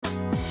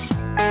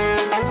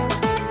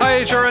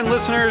HRN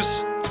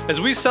listeners.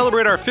 As we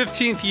celebrate our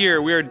 15th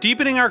year, we are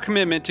deepening our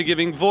commitment to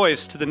giving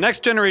voice to the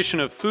next generation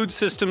of food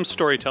systems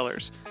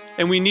storytellers,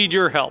 and we need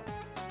your help.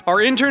 Our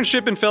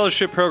internship and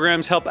fellowship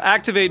programs help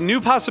activate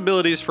new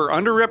possibilities for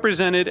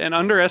underrepresented and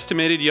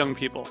underestimated young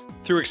people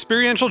through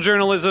experiential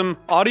journalism,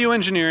 audio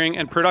engineering,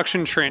 and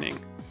production training.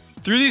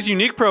 Through these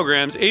unique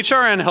programs,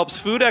 HRN helps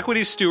food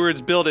equity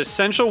stewards build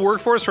essential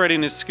workforce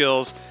readiness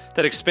skills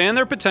that expand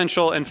their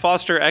potential and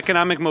foster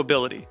economic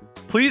mobility.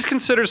 Please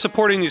consider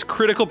supporting these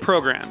critical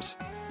programs.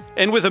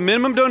 And with a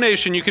minimum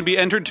donation, you can be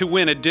entered to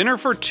win a dinner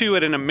for two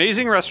at an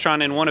amazing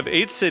restaurant in one of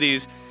 8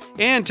 cities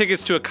and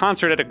tickets to a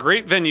concert at a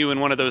great venue in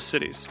one of those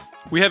cities.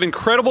 We have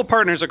incredible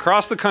partners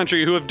across the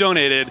country who have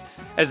donated,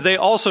 as they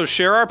also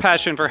share our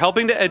passion for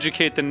helping to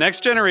educate the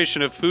next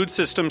generation of food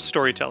systems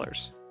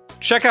storytellers.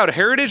 Check out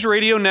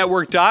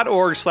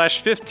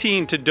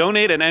heritageradionetwork.org/15 to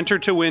donate and enter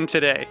to win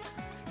today.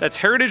 That's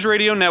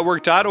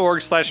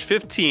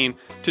heritageradionetwork.org/15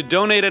 to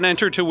donate and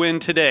enter to win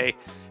today.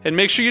 And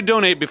make sure you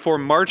donate before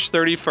March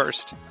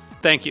 31st.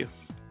 Thank you.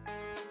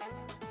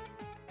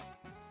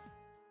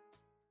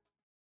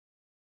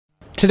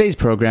 Today's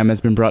program has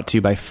been brought to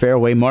you by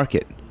Fairway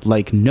Market,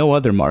 like no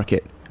other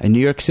market, a New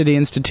York City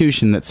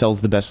institution that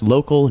sells the best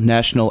local,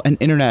 national, and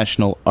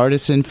international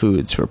artisan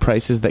foods for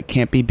prices that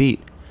can't be beat.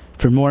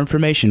 For more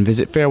information,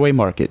 visit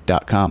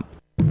fairwaymarket.com.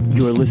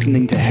 You're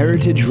listening to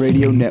Heritage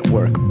Radio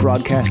Network,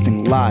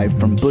 broadcasting live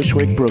from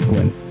Bushwick,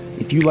 Brooklyn.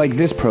 If you like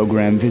this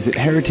program, visit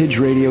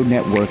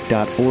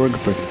heritageradionetwork.org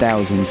for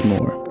thousands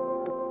more.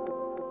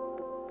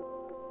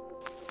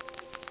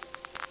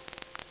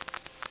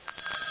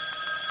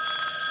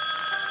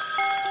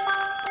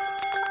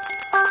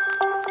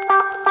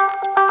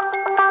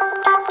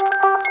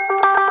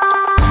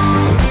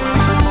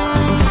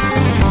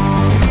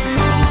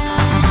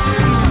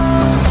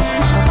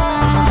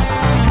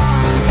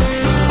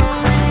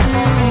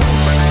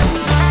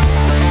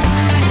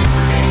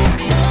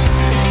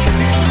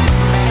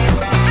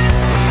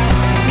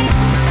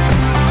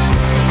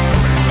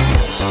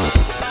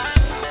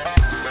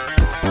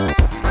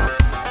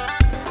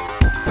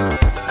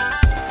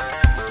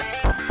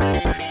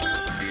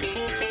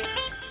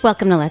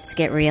 Welcome to Let's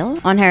Get Real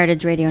on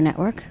Heritage Radio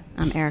Network.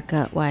 I'm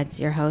Erica Wides,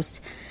 your host,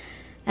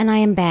 and I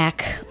am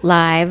back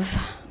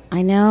live.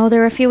 I know there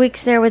were a few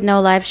weeks there with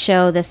no live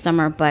show this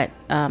summer, but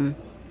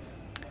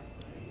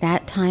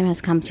that time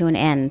has come to an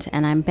end,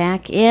 and I'm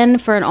back in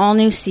for an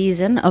all-new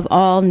season of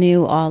all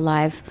new, all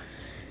live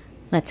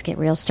Let's Get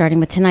Real, starting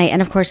with tonight.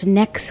 And, of course,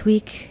 next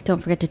week, don't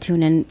forget to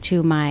tune in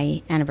to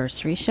my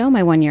anniversary show,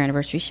 my one-year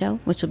anniversary show,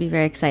 which will be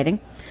very exciting.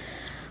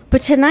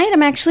 But tonight,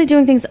 I'm actually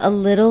doing things a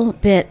little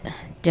bit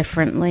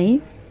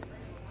differently.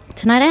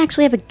 Tonight I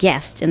actually have a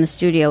guest in the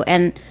studio,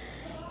 and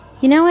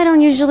you know, I don't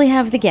usually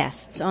have the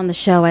guests on the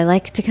show. I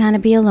like to kind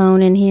of be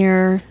alone in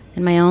here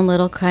in my own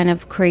little kind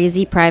of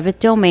crazy private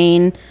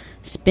domain,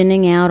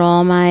 spinning out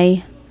all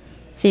my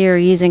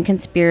theories and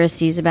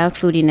conspiracies about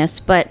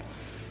foodiness. But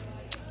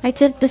I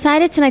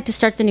decided tonight to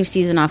start the new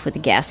season off with a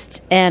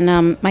guest,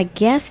 and my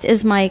guest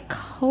is my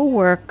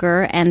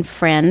co-worker and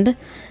friend,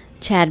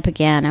 Chad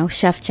Pagano,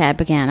 Chef Chad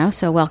Pagano.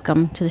 So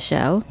welcome to the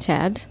show,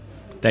 Chad.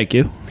 Thank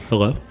you.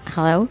 Hello.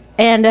 Hello.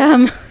 And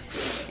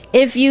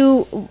if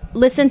you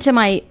listen to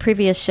my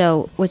previous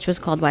show, which was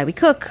called Why We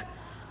Cook,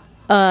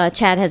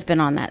 Chad has been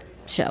on that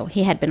show.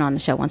 He had been on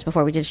the show once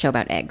before. We did a show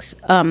about eggs.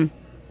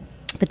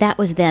 But that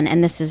was then,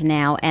 and this is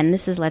now, and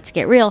this is Let's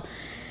Get Real.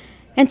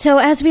 And so,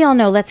 as we all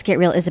know, Let's Get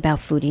Real is about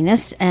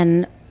foodiness,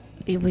 and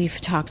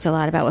we've talked a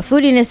lot about what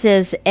foodiness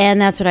is,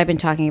 and that's what I've been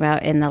talking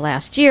about in the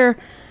last year.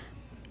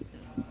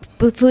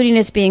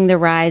 Foodiness being the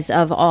rise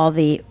of all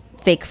the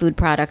fake food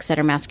products that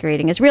are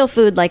masquerading as real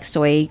food, like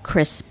soy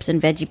crisps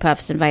and veggie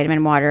puffs and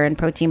vitamin water and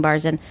protein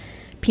bars and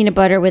peanut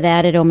butter with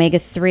added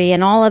omega-3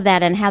 and all of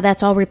that, and how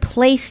that's all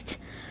replaced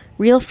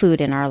real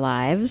food in our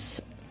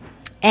lives,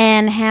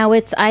 and how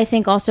it's, I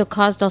think, also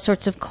caused all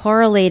sorts of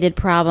correlated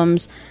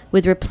problems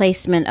with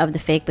replacement of the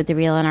fake with the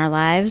real in our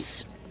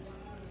lives,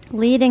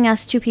 leading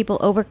us to people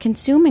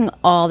over-consuming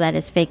all that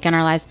is fake in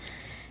our lives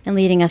and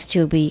leading us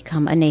to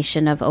become a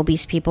nation of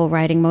obese people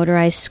riding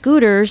motorized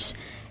scooters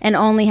and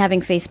only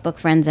having Facebook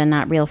friends and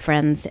not real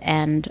friends,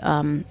 and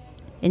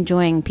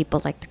enjoying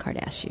people like the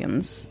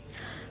Kardashians.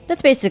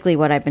 That's basically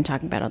what I've been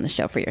talking about on the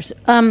show for years.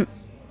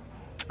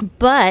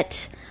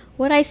 But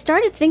what I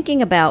started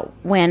thinking about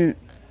when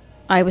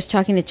I was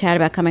talking to Chad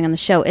about coming on the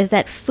show is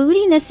that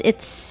foodiness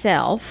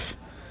itself,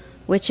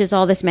 which is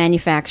all this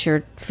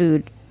manufactured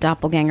food,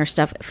 doppelganger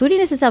stuff,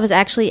 foodiness itself is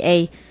actually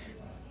a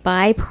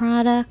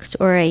byproduct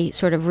or a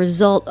sort of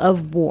result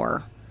of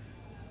war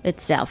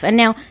itself. And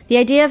now the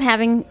idea of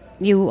having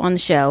you on the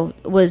show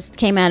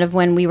came out of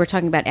when we were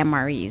talking about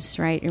MREs,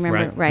 right?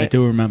 Remember? Right. I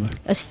do remember.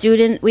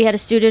 We had a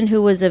student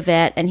who was a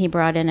vet, and he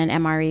brought in an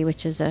MRE,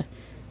 which is it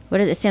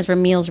stands for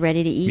Meals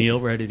Ready to Eat. Meal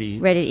Ready to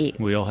Eat. Ready to Eat.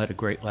 We all had a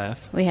great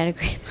laugh. How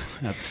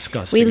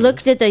disgusting. We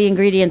looked at the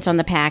ingredients on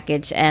the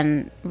package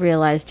and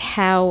realized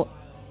how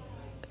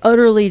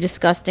utterly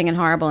disgusting and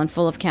horrible and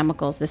full of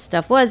chemicals this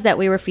stuff was that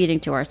we were feeding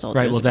to our soldiers.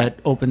 Right, well, that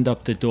opened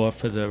up the door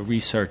for the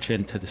research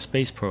into the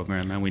space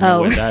program, and we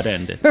know where that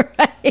ended.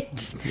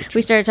 Right.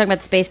 We started talking about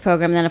the space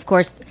program, and then, of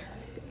course,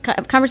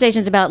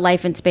 conversations about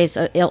life in space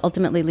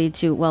ultimately lead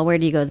to, well, where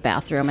do you go to the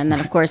bathroom? And then,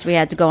 of course, we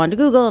had to go onto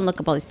Google and look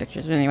up all these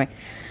pictures. But anyway.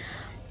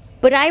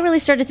 But I really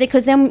started to think,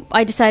 because then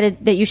I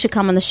decided that you should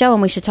come on the show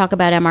and we should talk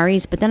about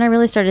MREs. But then I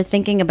really started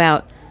thinking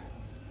about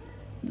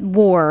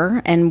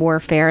war and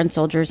warfare and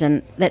soldiers,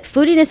 and that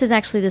foodiness is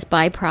actually this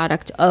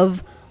byproduct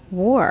of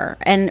war.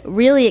 And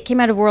really, it came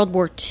out of World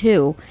War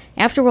II.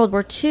 After World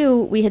War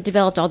II, we had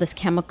developed all this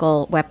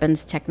chemical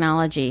weapons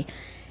technology.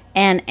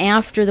 And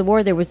after the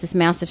war, there was this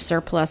massive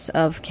surplus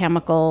of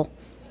chemical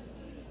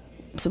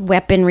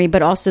weaponry,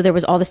 but also there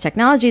was all this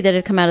technology that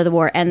had come out of the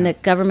war, and the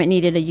government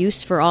needed a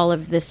use for all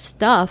of this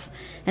stuff,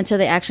 and so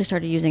they actually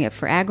started using it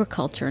for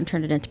agriculture and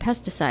turned it into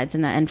pesticides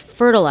and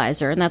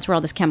fertilizer, and that's where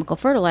all this chemical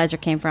fertilizer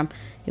came from.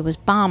 It was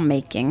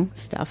bomb-making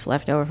stuff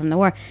left over from the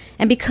war.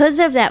 And because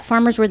of that,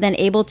 farmers were then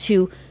able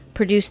to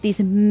produce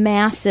these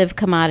massive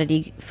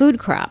commodity food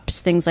crops,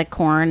 things like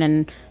corn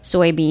and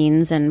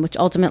soybeans, and which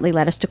ultimately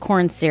led us to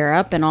corn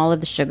syrup and all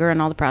of the sugar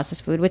and all the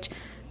processed food, which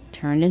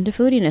turned into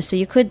foodiness. So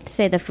you could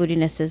say that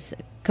foodiness is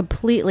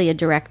completely a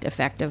direct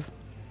effect of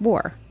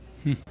war.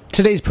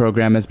 Today's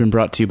program has been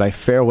brought to you by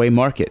Fairway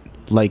Market,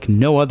 like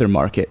no other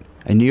market,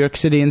 a New York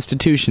City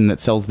institution that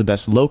sells the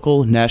best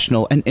local,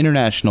 national, and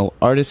international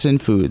artisan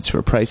foods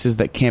for prices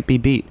that can't be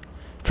beat.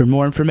 For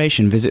more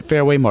information, visit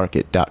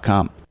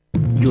fairwaymarket.com.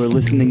 You're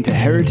listening to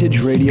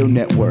Heritage Radio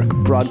Network,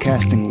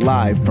 broadcasting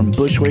live from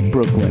Bushwick,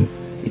 Brooklyn.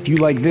 If you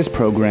like this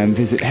program,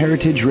 visit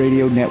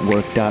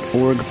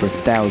heritageradionetwork.org for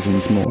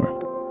thousands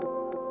more.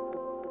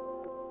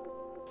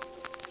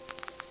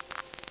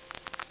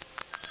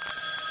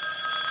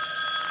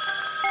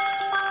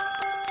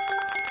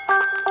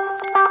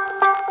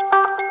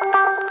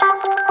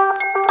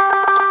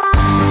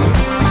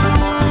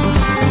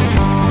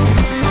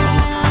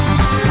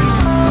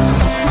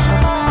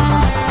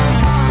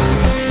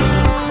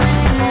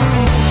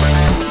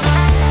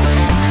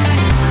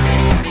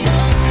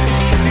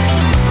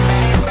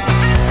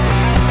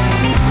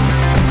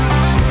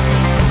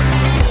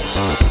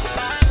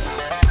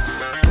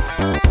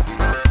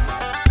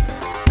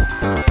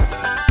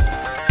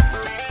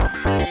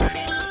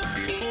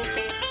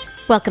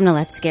 Welcome to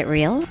Let's Get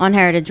Real on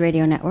Heritage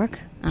Radio Network.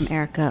 I'm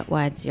Erica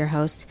Wides, your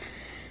host,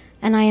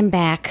 and I am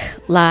back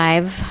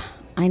live.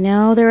 I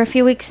know there were a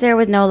few weeks there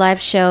with no live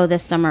show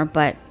this summer,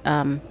 but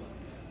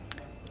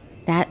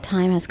that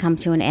time has come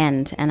to an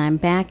end, and I'm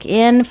back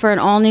in for an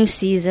all-new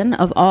season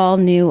of all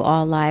new,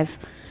 all live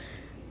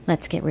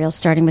Let's Get Real,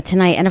 starting with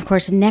tonight. And, of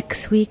course,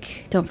 next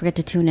week, don't forget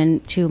to tune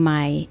in to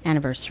my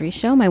anniversary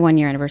show, my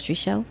one-year anniversary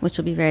show, which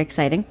will be very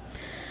exciting.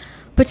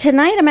 But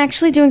tonight, I'm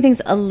actually doing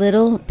things a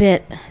little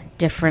bit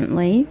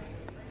differently.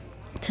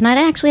 Tonight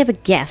I actually have a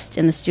guest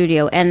in the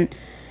studio, and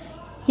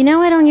you know,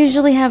 I don't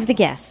usually have the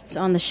guests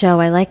on the show.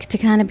 I like to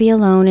kind of be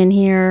alone in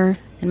here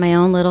in my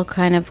own little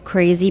kind of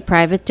crazy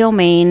private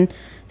domain,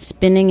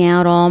 spinning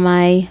out all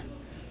my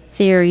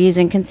theories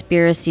and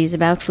conspiracies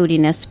about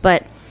foodiness.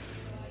 But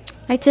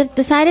I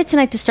decided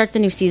tonight to start the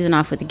new season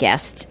off with a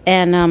guest,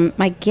 and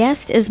my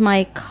guest is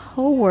my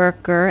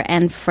coworker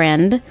and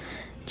friend,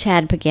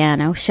 Chad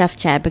Pagano, Chef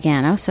Chad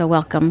Pagano. So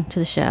welcome to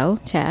the show,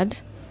 Chad.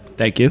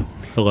 Thank you.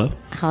 Hello.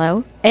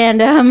 Hello.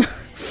 And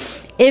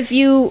if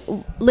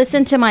you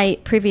listen to my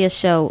previous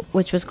show,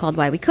 which was called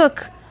Why We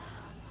Cook,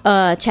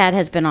 Chad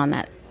has been on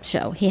that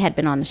show. He had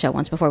been on the show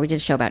once before. We did a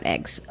show about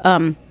eggs.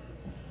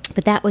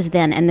 But that was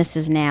then, and this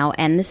is now,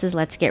 and this is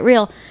Let's Get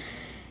Real.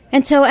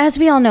 And so, as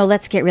we all know,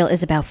 Let's Get Real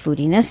is about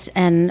foodiness,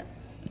 and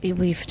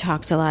we've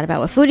talked a lot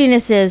about what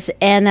foodiness is,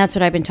 and that's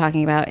what I've been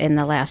talking about in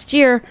the last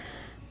year.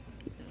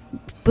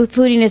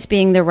 Foodiness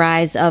being the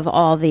rise of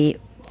all the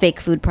fake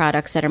food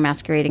products that are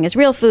masquerading as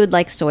real food,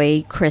 like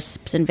soy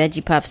crisps and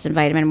veggie puffs and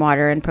vitamin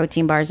water and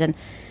protein bars and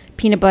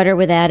peanut butter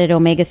with added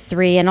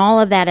omega-3 and all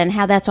of that, and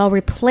how that's all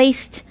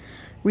replaced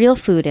real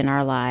food in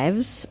our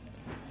lives,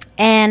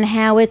 and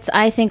how it's,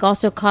 I think,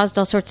 also caused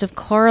all sorts of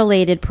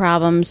correlated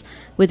problems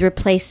with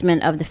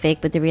replacement of the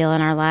fake with the real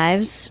in our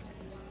lives,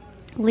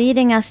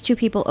 leading us to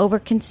people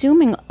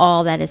over-consuming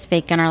all that is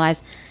fake in our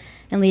lives,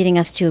 and leading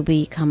us to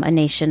become a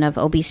nation of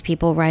obese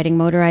people riding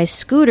motorized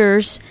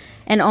scooters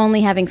and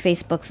only having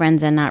Facebook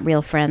friends and not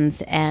real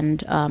friends,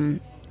 and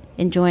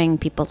enjoying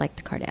people like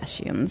the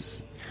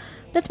Kardashians.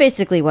 That's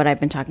basically what I've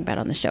been talking about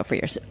on the show for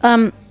years.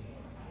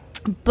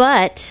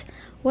 But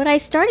what I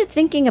started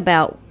thinking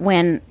about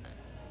when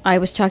I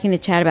was talking to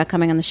Chad about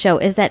coming on the show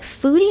is that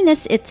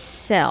foodiness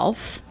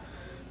itself,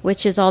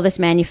 which is all this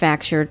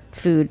manufactured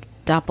food,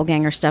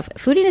 doppelganger stuff,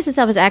 foodiness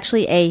itself is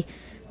actually a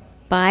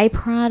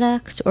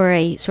byproduct or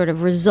a sort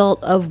of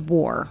result of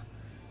war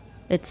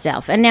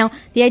itself. And now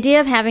the idea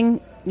of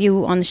having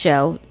you on the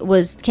show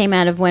came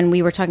out of when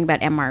we were talking about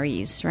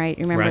MREs, right?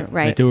 Remember?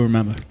 Right. I do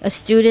remember.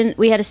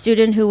 We had a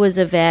student who was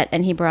a vet,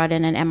 and he brought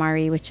in an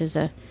MRE, which is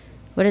a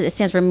What is it? It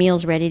stands for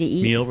Meals Ready to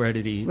Eat. Meal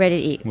Ready to Eat.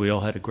 Ready to Eat. We all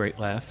had a great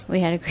laugh. We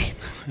had a great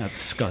How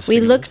disgusting.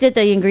 We looked at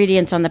the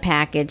ingredients on the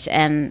package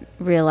and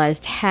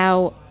realized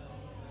how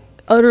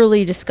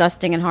utterly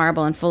disgusting and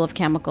horrible and full of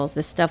chemicals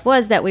this stuff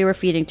was that we were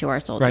feeding to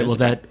our soldiers. Right, well,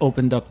 that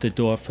opened up the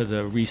door for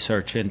the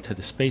research into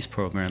the space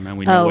program, and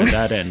we know where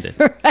that ended.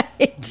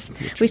 Right.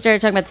 We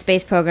started talking about the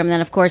space program, and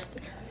then, of course,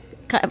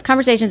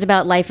 conversations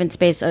about life in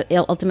space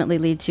ultimately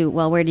lead to,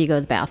 well, where do you go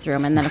to the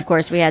bathroom? And then, of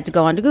course, we had to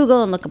go onto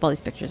Google and look up all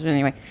these pictures. But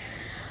anyway.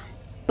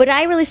 But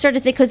I really started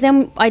to think, because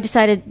then I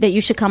decided that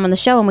you should come on the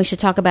show and we should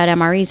talk about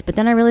MREs. But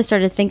then I really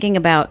started thinking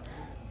about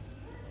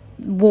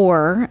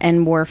war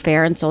and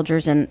warfare and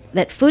soldiers, and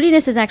that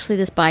foodiness is actually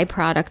this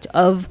byproduct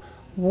of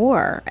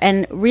war.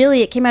 And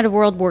really, it came out of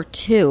World War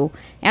II.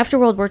 After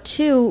World War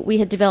II, we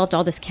had developed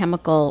all this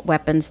chemical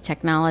weapons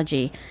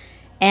technology.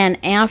 And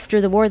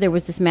after the war, there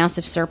was this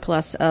massive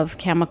surplus of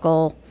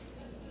chemical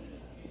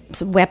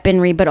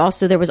weaponry, but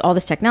also there was all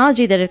this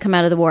technology that had come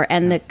out of the war,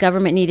 and the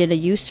government needed a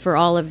use for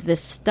all of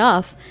this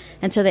stuff,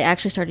 and so they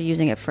actually started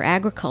using it for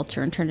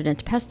agriculture and turned it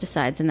into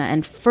pesticides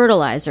and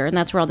fertilizer, and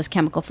that's where all this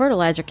chemical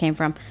fertilizer came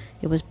from.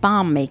 It was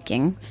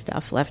bomb-making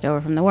stuff left over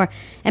from the war.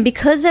 And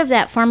because of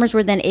that, farmers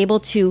were then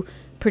able to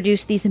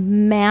produce these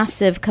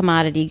massive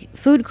commodity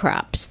food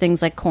crops,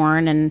 things like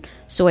corn and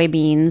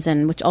soybeans,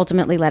 and which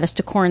ultimately led us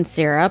to corn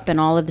syrup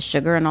and all of the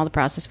sugar and all the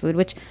processed food,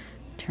 which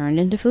turned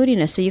into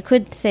foodiness. So you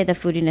could say that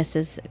foodiness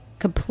is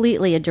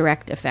completely a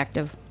direct effect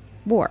of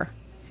war.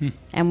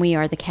 And we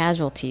are the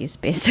casualties,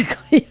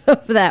 basically,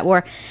 of that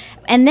war.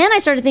 And then I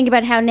started thinking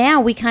about how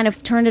now we kind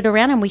of turned it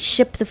around and we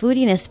ship the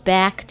foodiness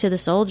back to the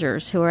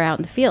soldiers who are out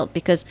in the field.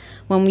 Because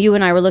when you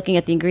and I were looking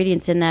at the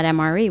ingredients in that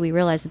MRE, we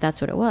realized that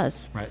that's what it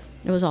was. Right.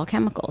 It was all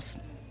chemicals.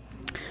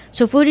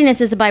 So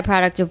foodiness is a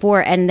byproduct of war,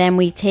 and then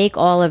we take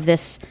all of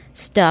this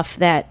stuff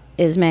that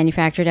is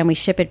manufactured and we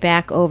ship it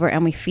back over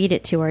and we feed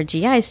it to our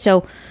GIs.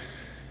 So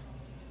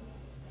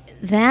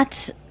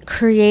that's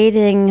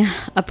creating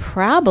a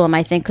problem,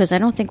 I think, because I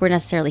don't think we're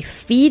necessarily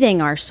feeding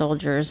our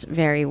soldiers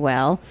very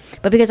well.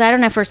 But because I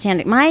don't have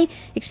firsthand, my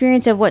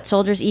experience of what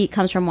soldiers eat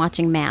comes from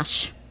watching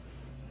MASH.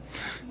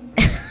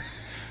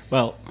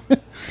 Well,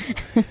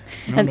 I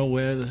don't know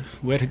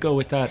where to go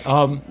with that.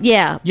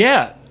 Yeah.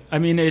 Yeah. I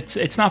mean,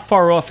 it's not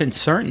far off in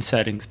certain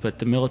settings, but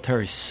the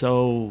military is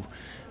so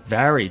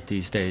varied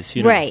these days.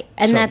 You know? Right.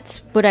 And that's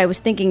what I was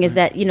thinking is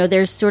that,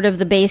 there's sort of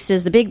the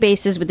bases, the big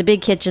bases with the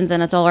big kitchens,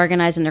 and it's all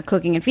organized and they're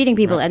cooking and feeding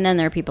people, and then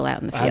there are people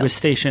out in the field. I was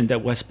stationed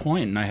at West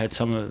Point, and I had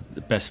some of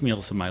the best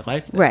meals of my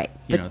life there,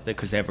 right.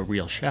 because they have a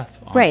real chef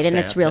on right, staff, and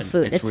it's real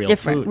food. It's real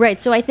different. Food.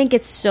 Right. So I think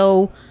it's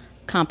so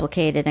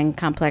complicated and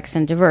complex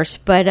and diverse.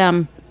 But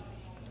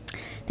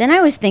then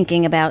I was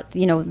thinking about,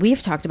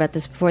 we've talked about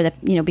this before, that,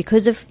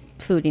 because of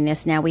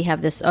foodiness, now we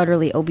have this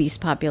utterly obese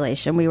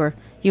population.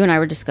 You and I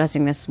were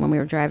discussing this when we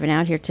were driving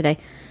out here today.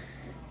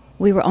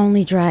 We were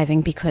only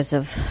driving because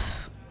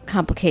of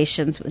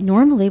complications.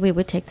 Normally, we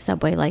would take the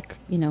subway like,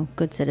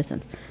 good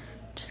citizens.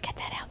 Just get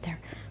that out there.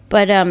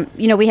 But,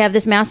 we have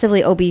this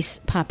massively obese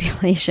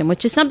population,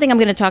 which is something I'm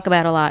going to talk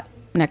about a lot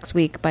next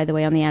week, by the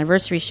way, on the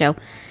anniversary show.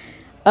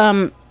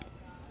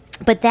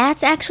 But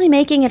that's actually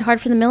making it hard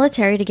for the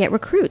military to get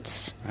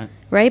recruits,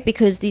 right?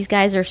 Because these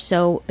guys are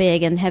so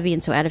big and heavy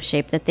and so out of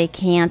shape that they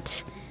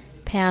can't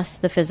pass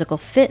the physical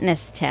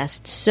fitness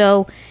test.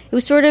 So it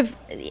was sort of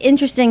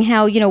interesting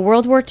how,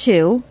 World War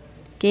II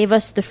gave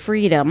us the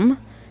freedom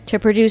to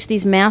produce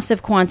these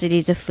massive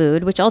quantities of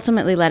food, which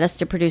ultimately led us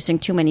to producing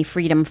too many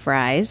freedom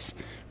fries,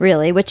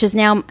 really, which has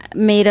now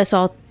made us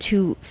all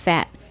too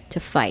fat to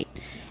fight.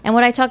 And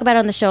what I talk about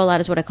on the show a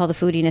lot is what I call the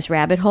foodiness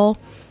rabbit hole,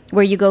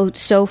 where you go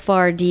so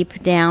far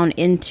deep down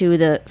into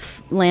the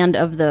land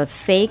of the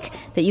fake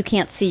that you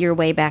can't see your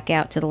way back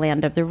out to the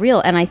land of the real.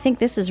 And I think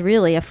this is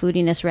really a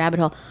foodiness rabbit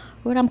hole,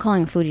 what I'm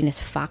calling a foodiness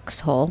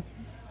foxhole.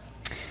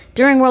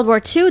 During World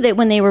War II, that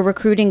when they were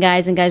recruiting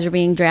guys and guys were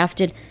being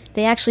drafted,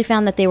 they actually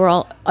found that they were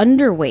all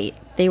underweight.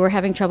 They were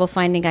having trouble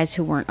finding guys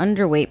who weren't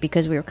underweight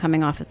because we were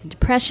coming off of the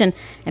Depression,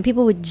 and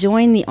people would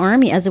join the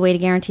Army as a way to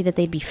guarantee that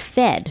they'd be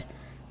fed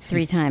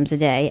 3 times a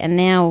day. And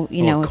now,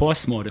 it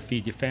costs more to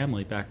feed your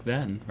family back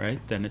then, right,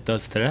 than it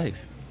does today.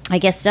 I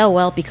guess so.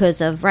 Well,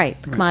 because of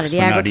commodity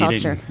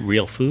agriculture. We're not eating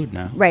real food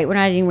now. Right, we're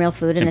not eating real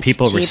food, and it's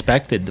people cheap.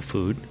 respected the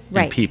food.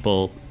 Right. And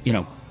people,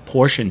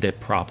 portioned it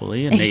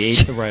properly, and they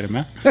ate the right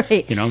amount.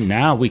 Right.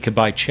 Now we could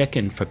buy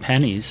chicken for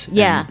pennies.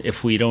 Yeah. And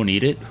if we don't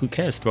eat it, who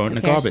cares? Throw it in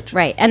the garbage.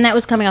 Right. And that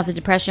was coming off the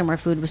Depression, where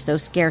food was so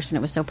scarce and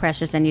it was so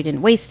precious, and you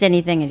didn't waste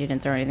anything and you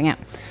didn't throw anything out.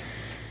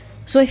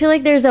 So I feel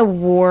like there's a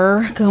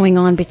war going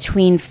on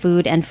between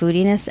food and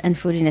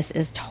foodiness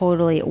is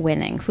totally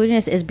winning.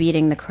 Foodiness is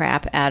beating the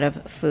crap out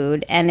of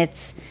food, and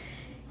it's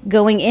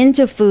going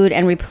into food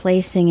and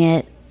replacing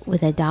it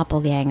with a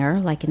doppelganger,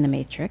 like in The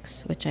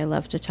Matrix, which I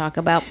love to talk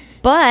about.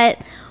 But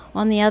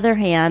on the other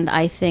hand,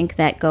 I think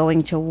that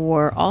going to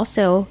war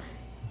also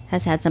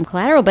has had some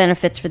collateral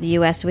benefits for the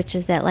U.S., which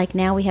is that,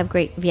 now we have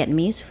great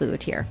Vietnamese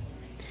food here.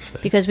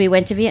 Because we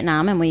went to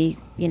Vietnam and we,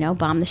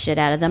 bombed the shit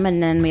out of them,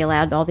 and then we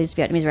allowed all these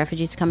Vietnamese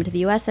refugees to come into the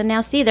U.S., and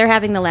now, see, they're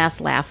having the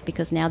last laugh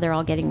because now they're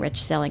all getting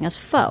rich selling us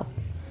pho.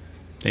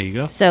 There you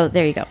go. So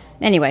there you go.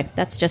 Anyway,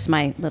 that's just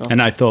my little...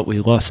 And I thought we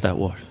lost that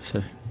war.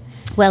 So.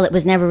 Well, it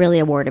was never really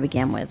a war to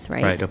begin with,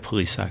 right? Right, a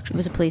police action. It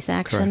was a police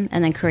action, Correct.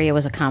 and then Korea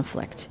was a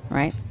conflict,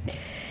 right?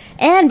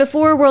 And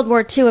before World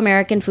War II,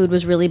 American food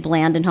was really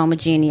bland and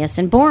homogeneous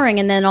and boring,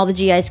 and then all the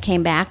GIs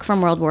came back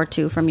from World War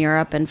II, from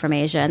Europe and from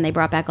Asia, and they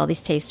brought back all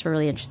these tastes for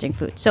really interesting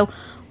food. So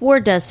war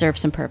does serve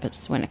some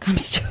purpose when it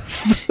comes to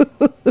food.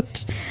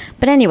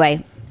 But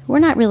anyway, we're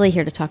not really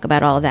here to talk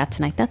about all of that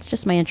tonight. That's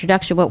just my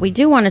introduction. What we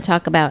do want to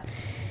talk about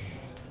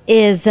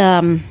is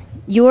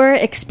your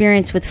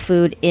experience with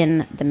food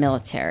in the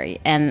military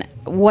and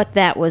what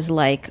that was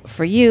like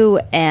for you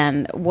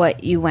and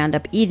what you wound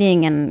up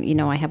eating.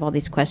 And, I have all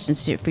these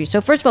questions for you.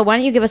 So first of all, why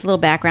don't you give us a little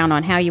background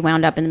on how you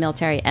wound up in the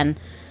military and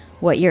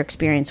what your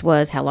experience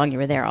was, how long you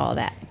were there, all of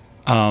that.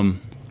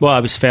 Well, I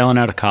was failing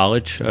out of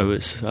college. I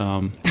was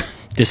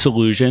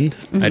disillusioned.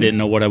 I didn't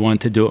know what I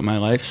wanted to do with my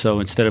life. So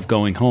instead of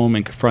going home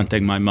and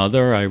confronting my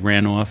mother, I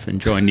ran off and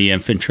joined the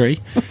infantry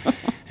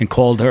and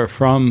called her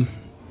from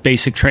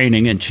basic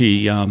training. And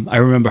she, I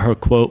remember her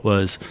quote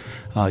was,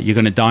 "You're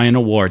going to die in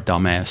a war,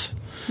 dumbass."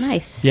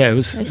 Nice. Yeah, it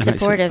was Very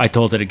supportive. I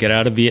told her to get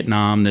out of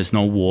Vietnam. There's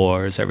no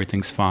wars.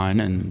 Everything's fine.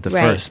 And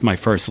my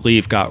first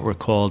leave got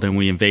recalled, and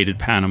we invaded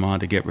Panama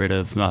to get rid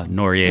of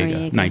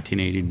Noriega,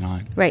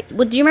 1989. Right.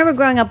 Well, do you remember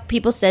growing up,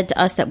 people said to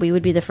us that we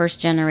would be the first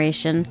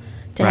generation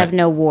to have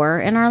no war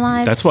in our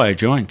lives? That's why I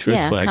joined,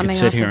 truthfully. Yeah, I could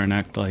sit here and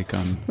act like...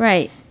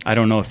 right. I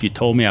don't know if you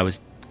told me I was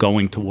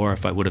going to war,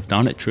 if I would have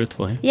done it,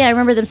 truthfully. Yeah, I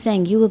remember them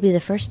saying, you will be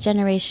the first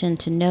generation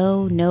to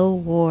know no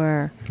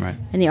war. Right.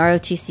 And the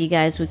ROTC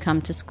guys would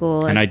come to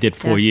school. And I did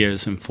 4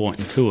 years and fought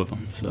in 2 of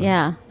them. So.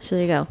 Yeah, so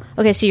there you go.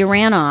 Okay, so you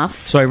ran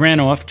off. So I ran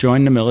off,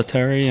 joined the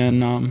military,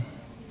 and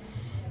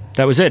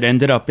that was it.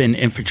 Ended up in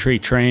infantry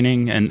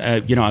training, and,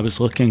 I was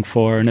looking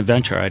for an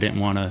adventure. I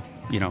didn't want to,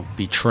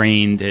 be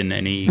trained in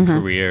any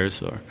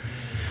careers, or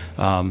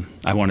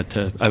I wanted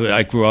to...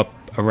 I grew up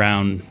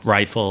around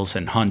rifles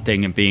and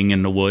hunting and being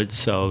in the woods,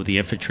 so the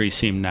infantry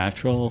seemed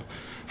natural.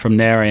 From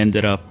there, I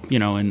ended up,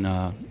 in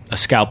a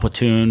scout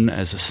platoon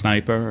as a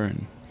sniper,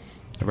 and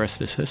the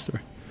rest is history.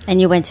 And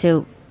you went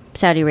to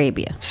Saudi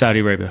Arabia.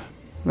 Saudi Arabia.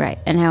 Right.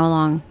 And how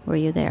long were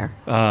you there?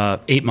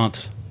 8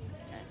 months.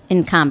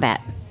 In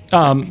combat?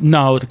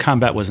 No, the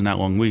combat wasn't that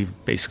long. We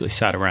basically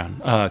sat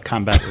around.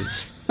 Combat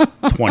was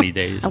 20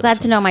 days. I'm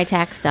glad to know my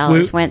tax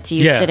dollars went to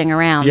you sitting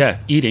around. Yeah,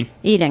 eating.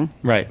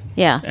 Right.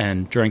 Yeah.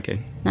 And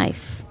drinking.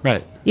 Nice.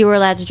 Right. You were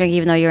allowed to drink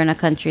even though you're in a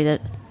country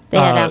that they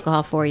had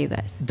alcohol for you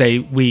guys.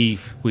 We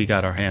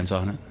got our hands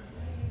on it.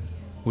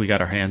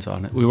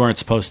 We weren't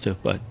supposed to,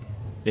 but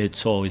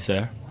it's always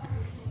there.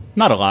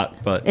 Not a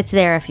lot, but... It's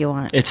there if you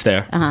want it. It's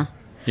there. Uh-huh.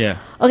 Yeah.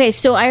 Okay,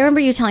 so I remember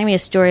you telling me a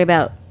story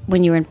about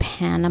when you were in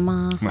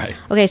Panama. Right.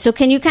 Okay, so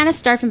can you kind of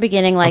start from the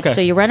beginning?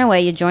 So you run away,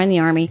 you join the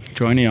Army.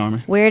 Join the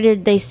Army. Where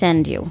did they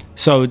send you?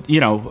 So,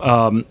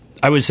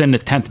 I was in the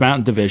 10th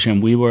Mountain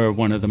Division. We were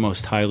one of the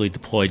most highly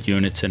deployed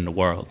units in the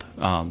world.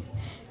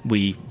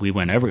 We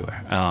went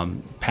everywhere.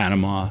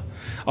 Panama,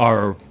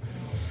 our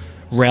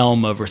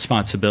realm of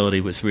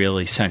responsibility was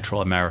really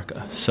Central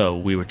America. So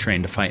we were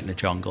trained to fight in the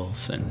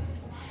jungles and,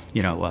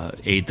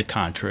 aid the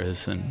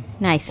Contras and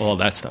all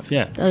that stuff.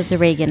 Yeah, the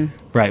Reagan.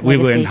 Right.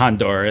 Legacy. We were in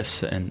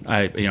Honduras, and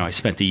I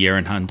spent a year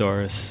in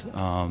Honduras.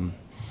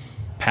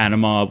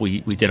 Panama,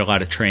 we did a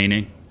lot of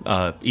training.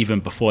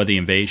 Even before the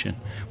invasion,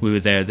 we were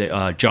there.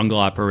 Our jungle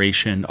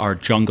operation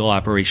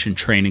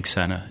training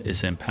center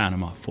is in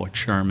Panama, Fort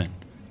Sherman,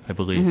 I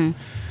believe.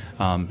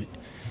 Mm-hmm.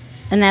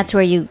 And that's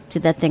where you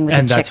did that thing with the chicken.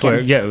 And that's where,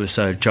 it was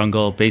a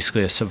jungle,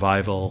 basically a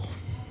survival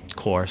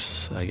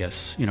course, I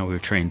guess. We were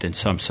trained in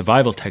some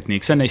survival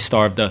techniques, and they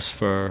starved us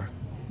for,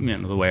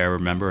 the way I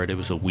remember it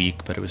was a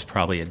week, but it was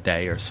probably a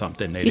day or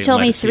something. You told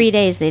me 3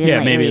 days they didn't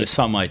let maybe you eat. It was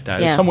something like that.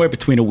 It was somewhere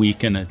between a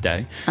week and a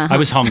day. I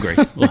was hungry,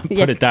 put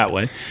it that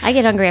way. I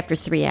get hungry after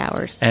 3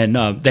 hours. And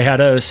they had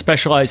a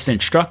specialized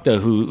instructor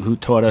who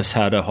taught us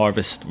how to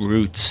harvest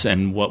roots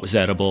and what was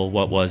edible,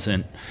 what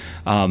wasn't.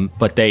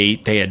 But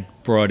they had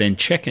brought in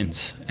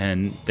chickens,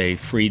 and they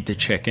freed the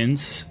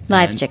chickens.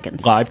 Live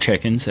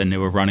chickens, and they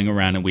were running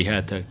around, and we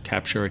had to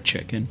capture a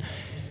chicken,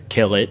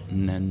 kill it,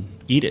 and then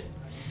eat it.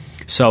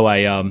 So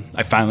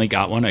I finally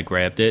got one. I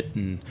grabbed it,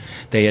 and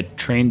they had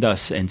trained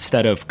us,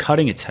 instead of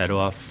cutting its head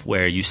off,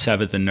 where you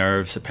sever the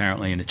nerves,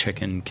 apparently, and the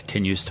chicken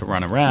continues to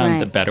run around,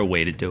 the better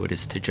way to do it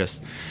is to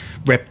just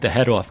rip the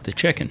head off the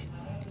chicken.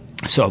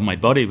 So my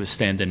buddy was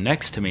standing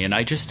next to me, and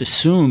I just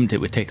assumed it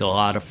would take a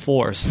lot of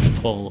force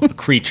to pull a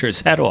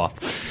creature's head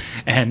off.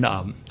 And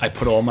I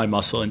put all my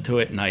muscle into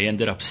it, and I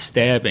ended up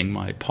stabbing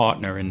my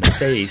partner in the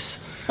face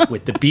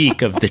with the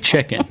beak of the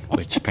chicken,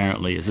 which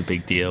apparently is a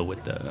big deal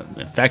with the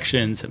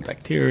infections and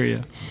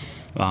bacteria.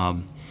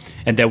 And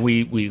then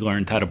we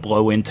learned how to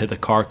blow into the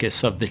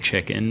carcass of the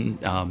chicken.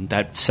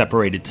 That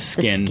separated the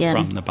skin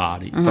from the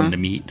body, from the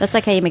meat. That's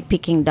like how you make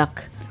Peking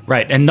duck.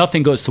 Right, and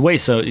nothing goes to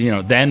waste. So,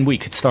 then we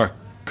could start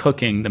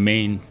cooking the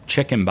main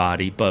chicken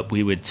body, but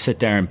we would sit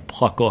there and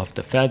pluck off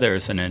the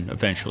feathers and then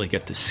eventually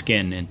get the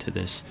skin into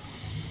this,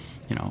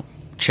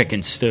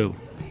 chicken stew,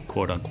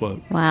 quote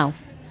unquote. Wow.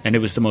 And it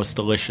was the most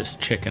delicious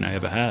chicken I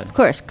ever had. Of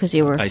course, because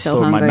you were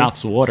so hungry. My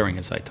mouth's watering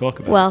as I talk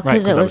about well, it. Right,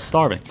 because I was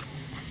starving.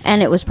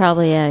 And it was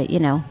probably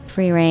a,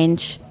 free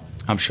range.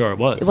 I'm sure it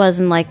was. It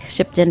wasn't like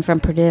shipped in from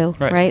Purdue,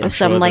 right? With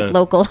some like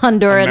local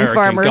Honduran American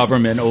farmers.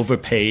 Government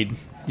overpaid,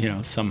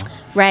 some.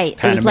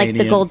 Right. It was like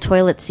the gold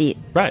toilet seat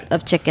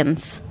of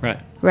chickens. Right.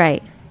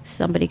 Right.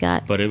 Somebody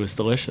got. But it was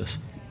delicious.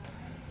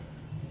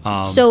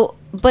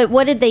 But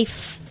what did they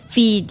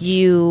feed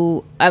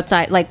you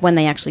outside, like when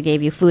they actually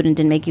gave you food and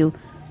didn't make you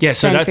fend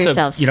for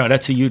yourselves?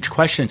 That's a huge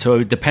question. So it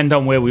would depend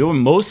on where we were.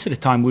 Most of the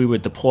time we were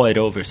deployed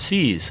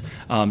overseas,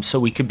 so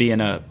we could be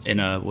in a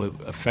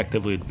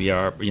effectively would be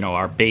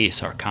our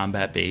base, our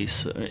combat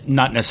base.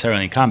 Not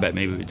necessarily in combat,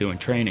 maybe we were doing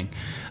training,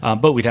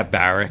 but we'd have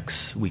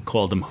barracks. We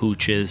called them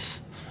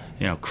hooches,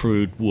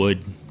 crude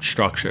wood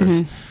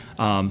structures,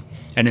 and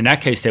in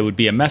that case there would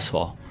be a mess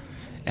hall.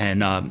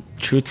 And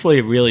truthfully,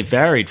 it really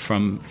varied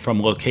from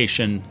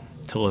location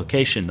to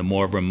location. The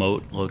more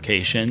remote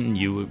location,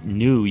 you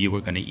knew you were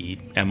going to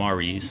eat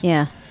MREs.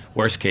 Yeah.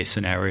 Worst case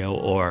scenario,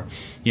 or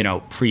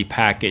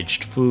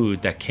prepackaged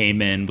food that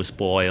came in, was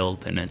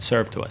boiled, and then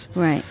served to us.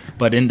 Right.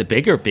 But in the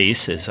bigger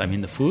bases,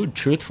 the food,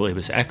 truthfully,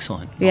 was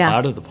excellent. A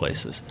lot of the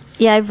places.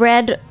 Yeah, I've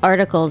read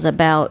articles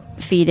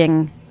about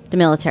feeding the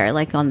military,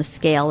 like on the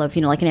scale of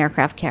like an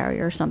aircraft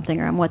carrier or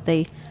something, or on what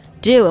they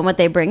do and what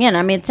they bring in.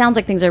 It sounds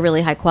like things are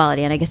really high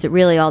quality, and I guess it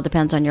really all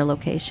depends on your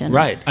location.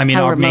 Right.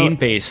 Our main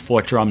base,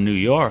 Fort Drum, New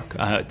York,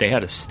 they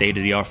had a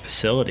state-of-the-art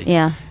facility.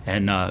 Yeah.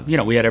 And,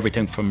 we had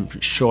everything from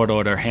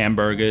short-order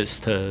hamburgers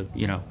to,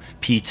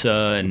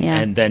 pizza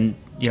and then,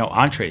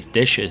 entrees,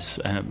 dishes,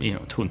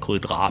 to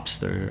include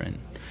lobster and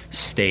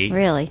steak.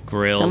 Really?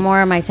 Grilled. So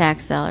more of my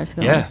tax dollars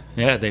going.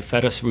 Yeah. They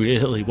fed us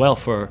really well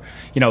for,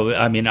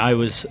 I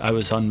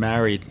was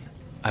unmarried.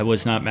 I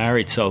was not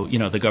married, so,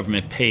 the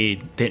government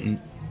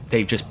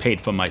they just paid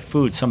for my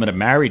food. Some of the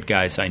married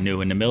guys I knew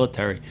in the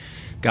military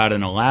got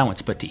an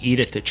allowance, but to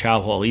eat at the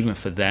chow hall, even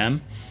for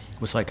them,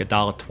 was like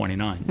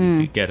 $1.29.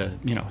 You could get a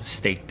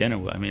steak dinner.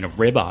 A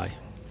ribeye,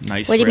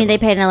 nice. What do you mean they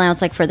paid an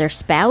allowance like for their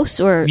spouse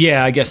or?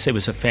 Yeah, I guess it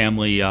was a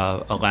family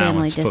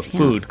allowance for discount.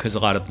 food because a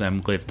lot of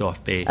them lived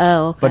off base.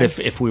 Oh, okay. But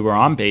if we were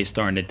on base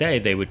during the day,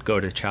 they would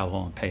go to chow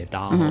hall and pay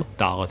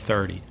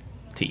 $1.30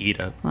 to eat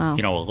a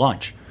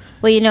lunch.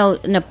 Well,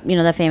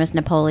 the famous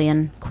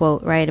Napoleon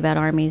quote, right, about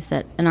armies,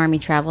 that an army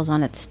travels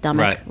on its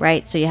stomach,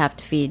 right? So you have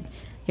to feed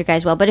your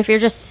guys well. But if you're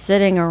just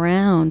sitting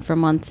around for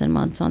months and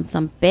months on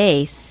some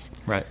base,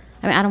 right?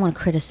 I don't want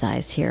to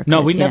criticize here.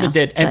 No, we never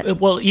did.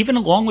 And even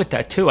along with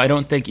that too, I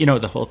don't think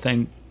the whole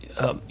thing.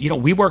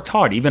 We worked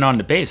hard even on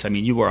the base.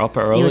 You were up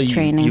early.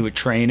 You were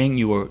training.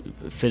 You were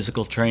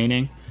physical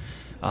training.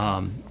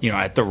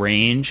 At the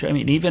range. So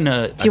you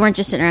weren't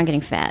just sitting around getting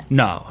fat.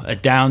 No, a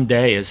down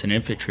day as an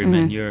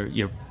infantryman,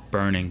 you're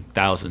burning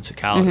thousands of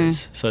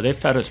calories. So they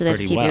fed us pretty well.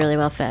 So they keep you really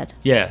well fed.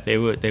 Yeah, they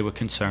were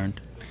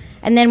concerned.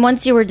 And then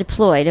once you were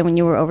deployed and when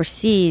you were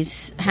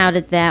overseas, how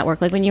did that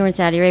work? Like when you were in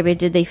Saudi Arabia,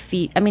 did they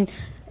feed?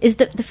 Is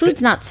the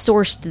food's not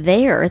sourced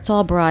there? It's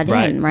all brought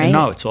in, right?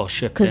 No, it's all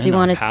shipped in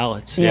on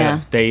pallets.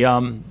 Yeah. They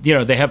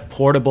they have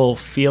portable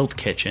field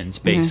kitchens.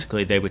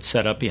 Basically, they would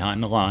set up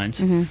behind the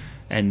lines.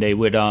 And they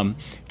would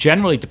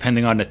generally,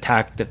 depending on the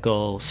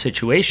tactical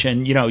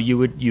situation,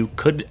 you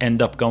could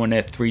end up going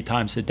there 3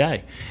 times a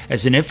day.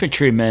 As an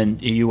infantryman,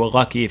 you were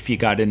lucky if you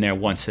got in there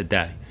once a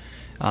day.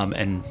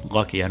 And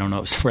lucky, I don't know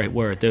if it's the right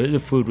word. The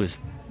food was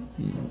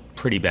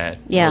pretty bad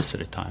most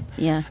of the time.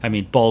 Yeah.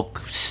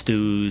 Bulk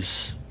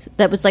stews.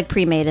 That was like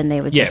pre-made, and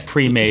they would just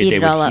pre-made. They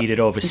would heat it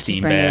over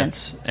steam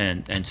baths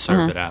and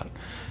serve it out.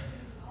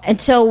 And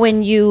so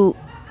you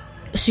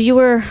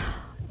were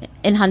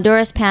in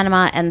Honduras,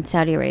 Panama, and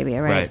Saudi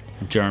Arabia, right?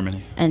 Right,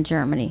 Germany. And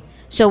Germany.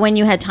 So when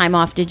you had time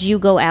off, did you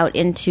go out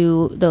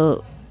into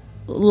the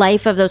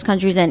life of those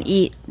countries and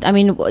eat?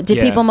 Did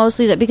people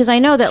mostly because I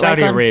know that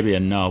Saudi Arabia,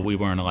 no, we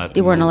weren't allowed.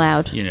 You weren't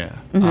allowed.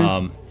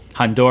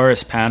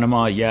 Honduras,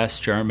 Panama, yes.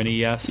 Germany,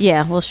 yes.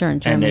 Yeah, well, sure,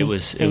 in Germany. And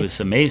it was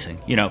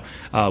amazing.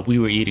 We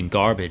were eating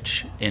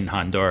garbage in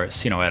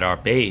Honduras. At our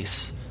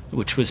base,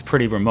 which was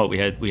pretty remote.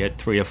 We had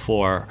 3 or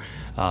 4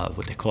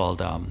 what they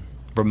called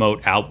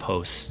remote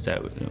outposts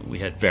that we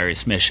had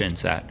various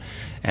missions at,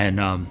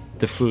 and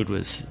the food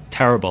was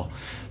terrible.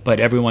 But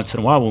every once in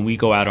a while, when we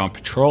go out on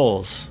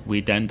patrols,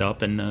 we'd end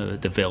up in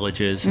the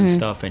villages and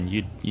stuff, and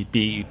you'd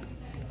be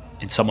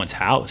in someone's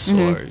house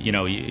or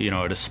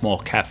at a small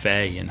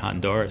cafe in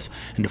Honduras,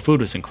 and the food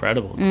was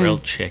incredible.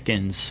 Grilled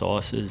chickens,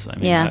 sauces.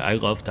 I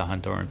loved the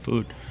Honduran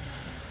food.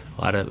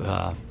 A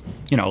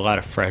lot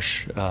of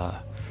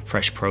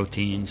fresh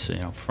proteins,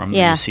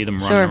 you see them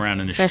running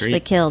around in the street. Freshly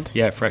killed.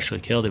 Yeah, freshly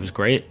killed. It was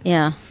great.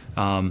 Yeah.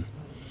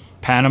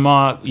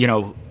 Panama,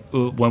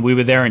 when we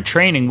were there in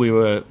training, we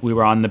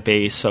were on the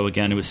base. So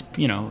again, it was,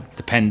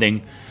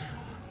 depending,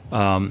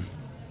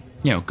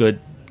 good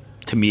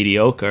to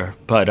mediocre.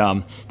 But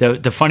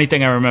the funny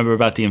thing I remember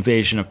about the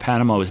invasion of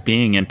Panama was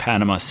being in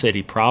Panama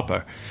City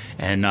proper,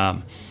 and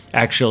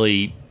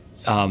actually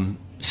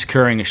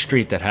securing a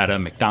street that had a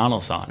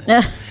McDonald's on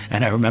it.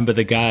 And I remember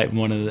the guy,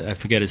 I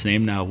forget his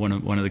name now, one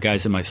of the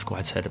guys in my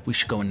squad said, we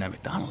should go in that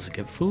McDonald's and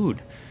get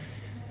food.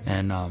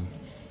 And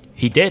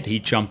he did. He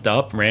jumped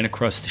up, ran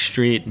across the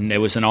street, and there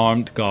was an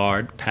armed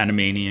guard,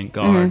 Panamanian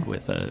guard,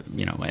 with a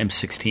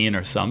M16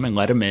 or something, and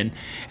let him in.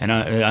 And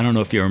I don't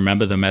know if you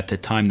remember them at the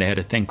time. They had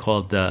a thing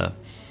called the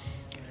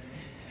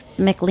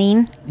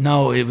McLean?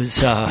 No, it was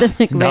the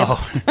McRib. No,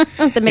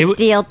 the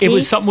McDLT. It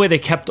was something where they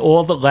kept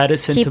all the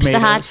lettuce and Keeps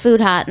tomatoes. the hot food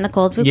hot and the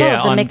cold food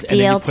cold. The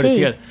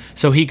McDLT.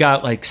 So he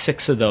got like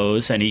 6 of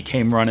those, and he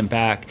came running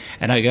back.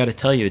 And I got to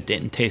tell you, it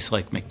didn't taste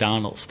like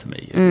McDonald's to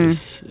me.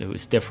 It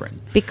was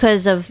different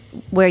because of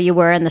where you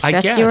were and the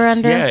stress you were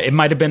under. Yeah, it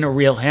might have been a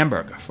real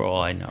hamburger for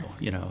all I know.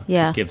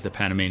 To give the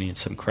Panamanians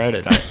some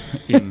credit.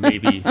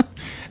 Maybe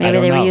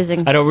they were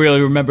using. I don't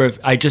really remember.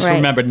 I just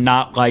remember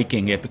not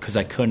liking it because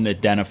I couldn't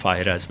identify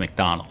it as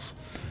McDonald's.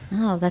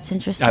 Oh, that's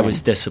interesting. I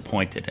was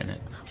disappointed in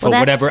it. For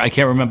whatever, I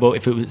can't remember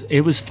if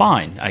it was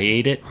fine. I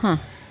ate it. Huh.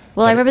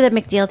 Well, I remember that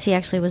McDLT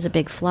actually was a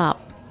big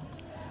flop.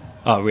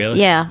 Oh, really?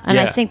 Yeah, and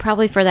I think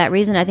probably for that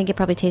reason, I think it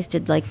probably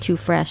tasted like too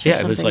fresh. Yeah,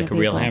 it was like a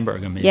real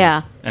hamburger, maybe.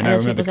 Yeah. And I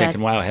remember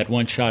thinking, wow, I had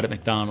one shot at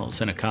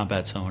McDonald's in a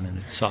combat zone, and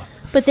it sucked.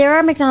 But there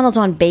are McDonald's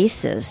on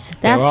bases.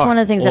 That's one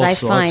of the things that I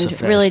find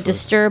really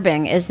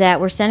disturbing is that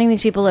we're sending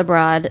these people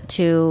abroad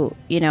to,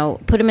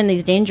 put them in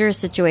these dangerous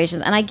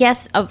situations. And I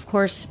guess, of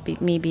course,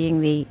 me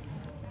being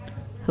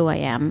who I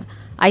am,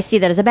 I see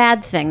that as a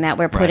bad thing that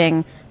we're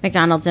putting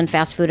McDonald's and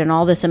fast food and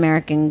all this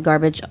American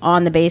garbage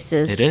on the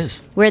bases. It is.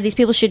 Where these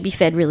people should be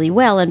fed really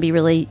well and be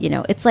really,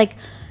 it's like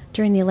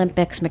during the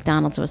Olympics,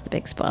 McDonald's was the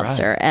big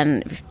sponsor.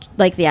 And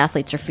like the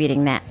athletes are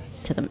feeding that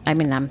to them. I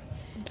mean,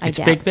 it's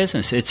big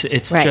business. It's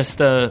just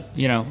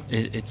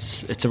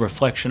it's a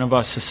reflection of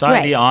our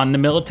society on the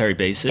military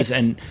bases,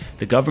 and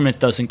the government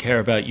doesn't care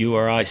about you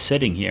or I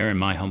sitting here, in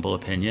my humble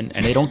opinion,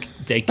 and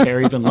they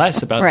care even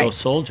less about those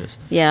soldiers.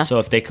 Yeah. So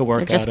if they could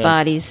work out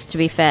bodies to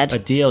be fed, a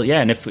deal,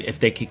 and if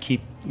they could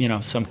keep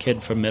some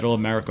kid from Middle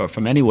America or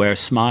from anywhere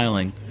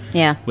smiling,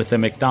 with a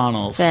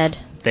McDonald's fed,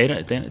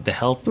 the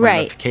health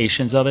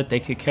ramifications of it, they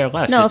could care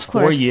less. No, it's of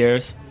course. 4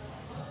 years.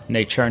 And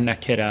they churn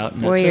that kid out.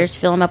 4 years,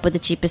 fill him up with the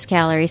cheapest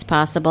calories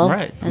possible.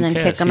 Right. And then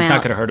kick him out. He's out.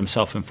 not going to hurt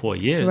himself in 4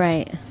 years.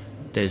 Right.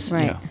 There's.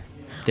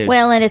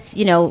 Well, and it's,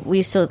 we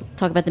used to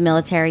talk about the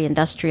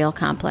military-industrial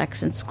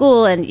complex in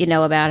school and,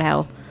 about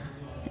how,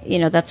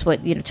 that's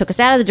what, took us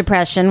out of the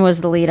Depression was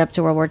the lead up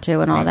to World War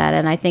II and all that.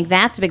 And I think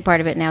that's a big part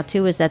of it now,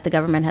 too, is that the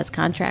government has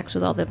contracts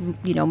with all the,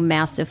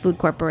 massive food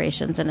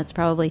corporations. And it's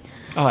probably...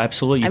 Oh,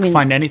 absolutely. You can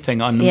find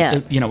anything on,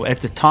 at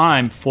the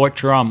time, Fort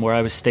Drum, where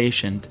I was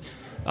stationed...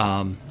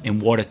 in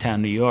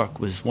Watertown, New York,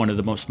 was one of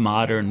the most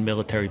modern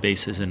military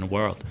bases in the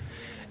world.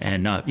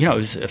 And, it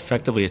was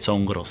effectively its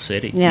own little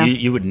city. Yeah.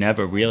 You would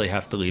never really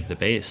have to leave the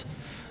base.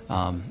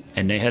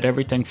 And they had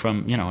everything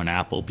from, an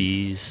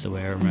Applebee's, the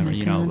way I remember,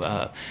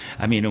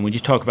 and when you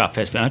talk about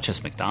fast food, not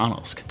just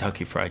McDonald's,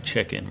 Kentucky Fried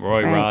Chicken,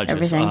 Roy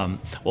Rogers,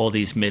 all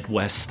these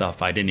Midwest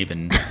stuff I didn't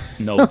even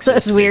know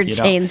existed. Those weird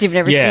chains you've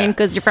never seen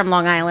because you're from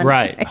Long Island.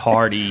 Right,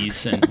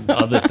 Hardee's and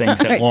other things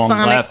that long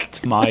Sonic.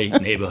 left my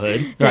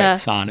neighborhood. Right,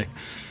 Sonic.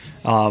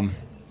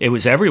 It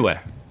was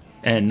everywhere.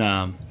 And,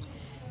 and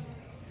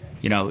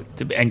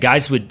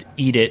guys would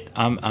eat it.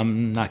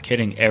 I'm not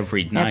kidding.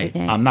 Every night.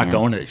 Day, I'm not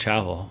going to the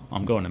chow hall.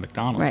 I'm going to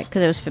McDonald's. Right,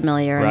 because it was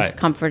familiar and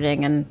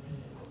comforting and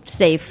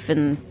safe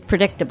and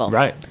predictable.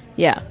 Right.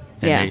 Yeah.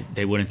 And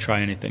they wouldn't try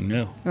anything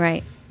new.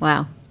 Right.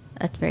 Wow.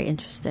 That's very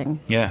interesting.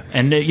 Yeah,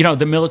 and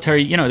the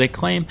military, they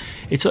claim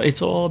it's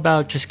all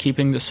about just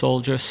keeping the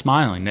soldier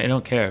smiling. They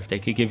don't care if they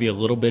could give you a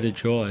little bit of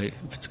joy,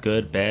 if it's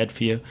good, bad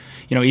for you.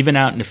 Even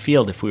out in the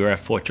field, if we were at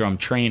Fort Drum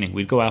training,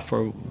 we'd go out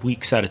for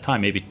weeks at a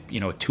time. Maybe a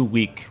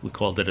 2-week, we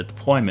called it a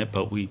deployment,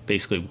 but we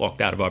basically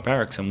walked out of our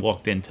barracks and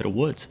walked into the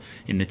woods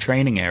in the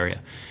training area,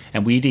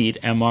 and we'd eat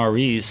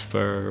MREs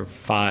for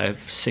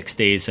 5-6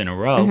 days in a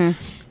row,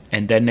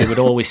 and then they would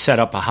always set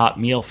up a hot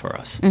meal for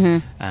us,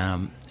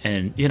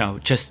 and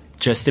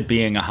just it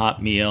being a hot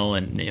meal,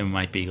 and it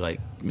might be like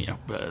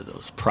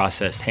those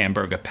processed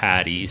hamburger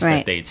patties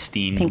that they'd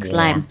steamed Pink warm,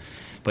 slime.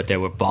 but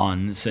there were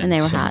buns and they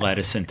were some hot.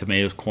 lettuce and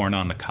tomatoes, corn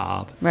on the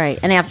cob. Right,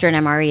 and after an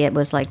MRE, it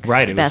was like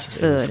the best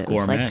food. It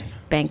was gourmet. Like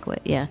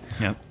banquet. Yeah.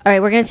 Yep. All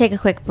right, we're going to take a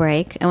quick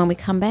break, and when we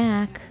come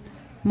back,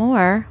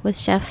 more with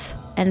chef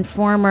and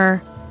former,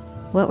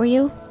 what were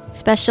you?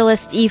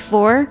 Specialist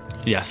E4.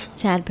 Yes.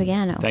 Chad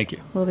Pagano. Thank you.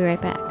 We'll be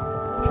right back.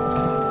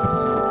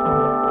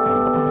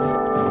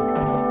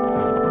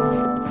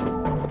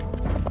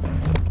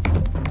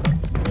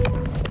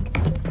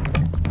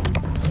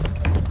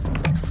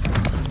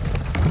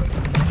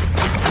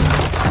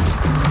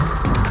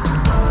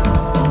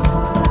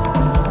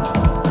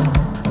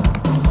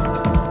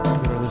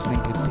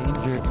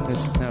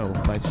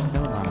 By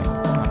Snowline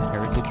on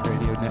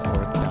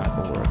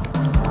heritageradionetwork.org.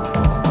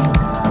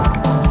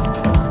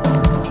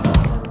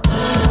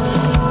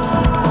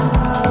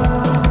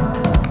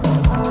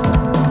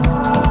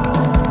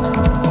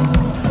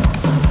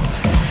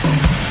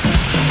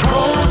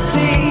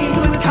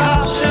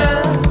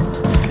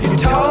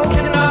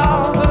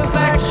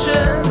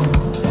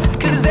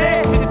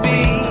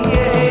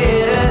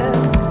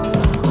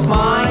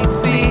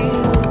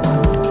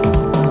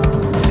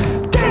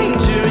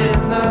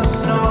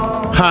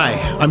 Hi,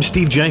 I'm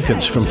Steve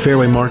Jenkins from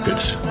Fairway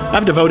Markets.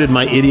 I've devoted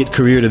my idiot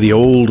career to the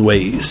old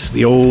ways,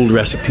 the old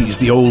recipes,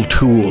 the old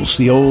tools,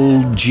 the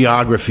old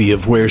geography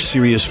of where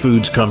serious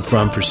foods come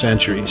from for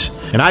centuries.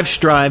 And I've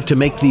strived to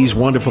make these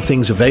wonderful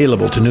things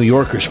available to New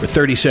Yorkers for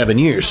 37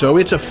 years, so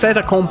it's a fait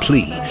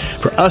accompli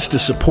for us to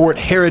support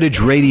Heritage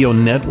Radio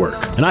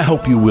Network. And I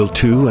hope you will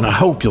too, and I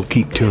hope you'll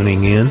keep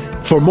tuning in.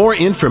 For more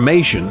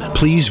information,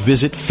 please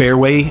visit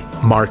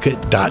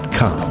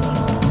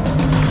fairwaymarket.com.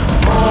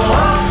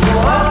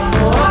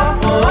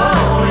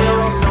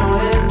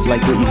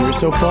 Like what you hear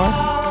so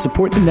far?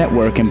 Support the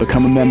network and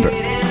become a member.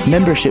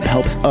 Membership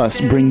helps us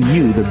bring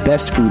you the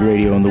best food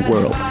radio in the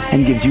world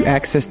and gives you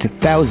access to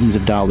thousands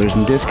of dollars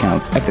in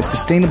discounts at the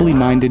sustainably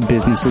minded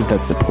businesses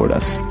that support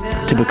us.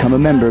 To become a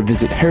member,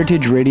 visit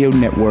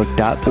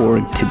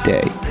heritageradionetwork.org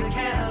today.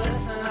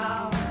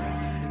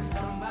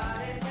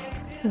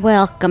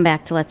 Welcome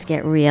back to Let's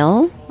Get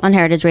Real on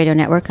Heritage Radio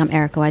Network. I'm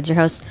Erica Wides, your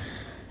host.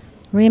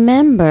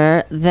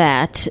 Remember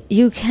that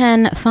you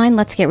can find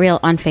Let's Get Real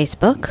on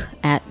Facebook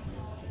at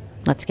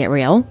Let's Get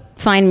Real.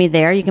 Find me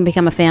there. You can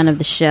become a fan of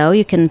the show.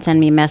 You can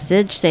send me a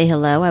message, say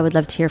hello. I would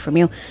love to hear from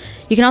you.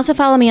 You can also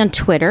follow me on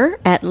Twitter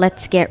at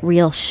Let's Get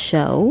Real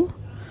Show.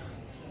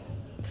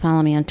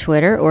 Follow me on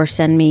Twitter or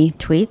send me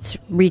tweets,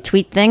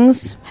 retweet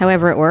things,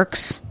 however it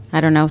works.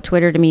 I don't know.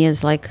 Twitter to me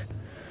is like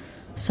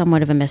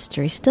somewhat of a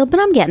mystery still, but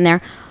I'm getting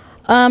there.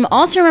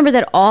 Also remember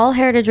that all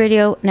Heritage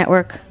Radio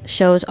Network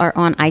shows are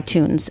on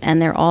iTunes,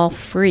 and they're all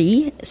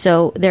free.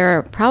 So there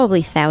are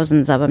probably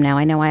thousands of them now.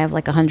 I know I have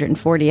like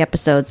 140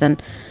 episodes,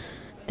 and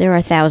there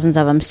are thousands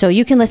of them. So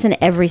you can listen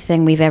to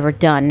everything we've ever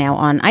done now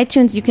on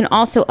iTunes. You can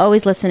also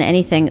always listen to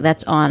anything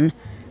that's on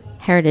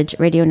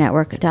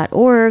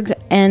heritageradionetwork.org,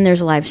 and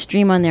there's a live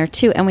stream on there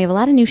too. And we have a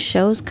lot of new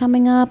shows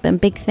coming up, and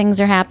big things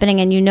are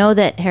happening. And you know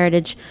that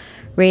Heritage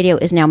Radio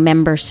is now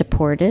member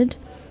supported.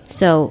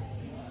 So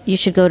you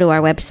should go to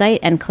our website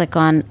and click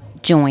on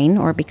join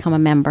or become a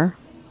member,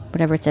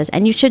 whatever it says.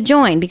 And you should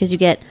join because you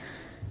get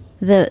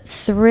the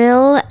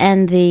thrill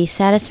and the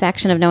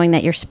satisfaction of knowing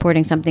that you're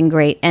supporting something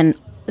great, and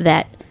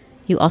that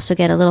you also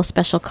get a little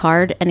special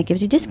card, and it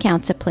gives you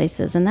discounts at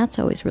places. And that's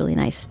always really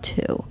nice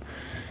too.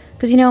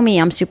 Because you know me,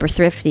 I'm super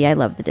thrifty. I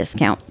love the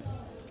discount.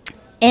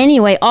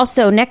 Anyway,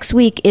 also next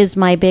week is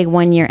my big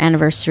 1-year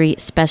anniversary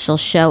special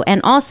show.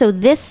 And also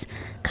this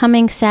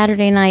coming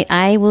Saturday night,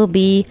 I will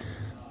be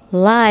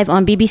live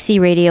on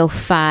BBC Radio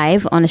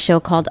 5 on a show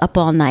called Up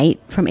All Night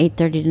from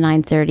 8:30 to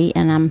 9:30,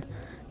 and I'm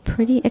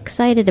pretty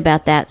excited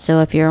about that.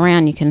 So if you're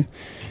around, you can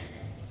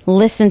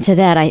listen to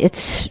that.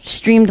 It's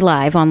streamed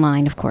live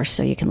online, of course,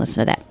 so you can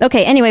listen to that.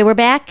 Okay, anyway, we're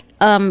back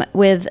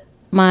with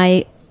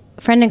my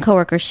friend and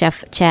coworker,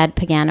 Chef Chad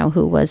Pagano,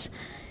 who was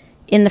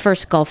in the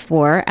first Gulf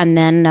War. And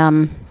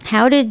then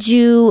how did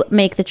you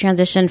make the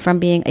transition from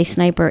being a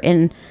sniper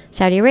in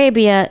Saudi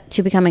Arabia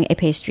to becoming a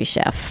pastry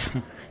chef?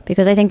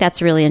 Because I think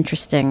that's a really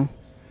interesting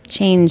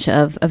change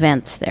of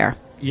events there.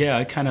 Yeah,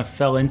 I kind of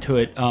fell into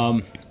it.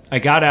 I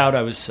got out.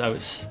 I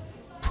was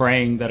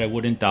praying that I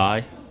wouldn't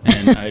die,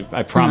 and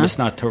I promised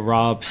not to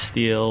rob,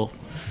 steal,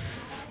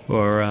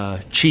 or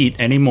cheat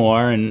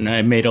anymore. And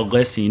I made a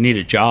list. You need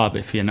a job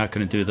if you're not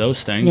going to do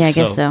those things. Yeah, I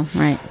guess so.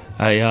 Right.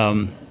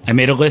 I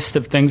made a list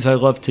of things I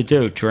love to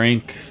do: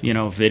 drink,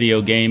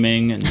 video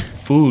gaming, and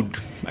food.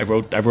 I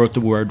wrote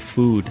the word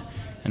food.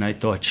 And I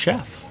thought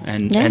chef,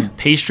 and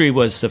pastry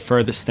was the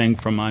furthest thing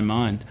from my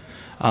mind.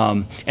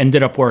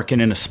 Ended up working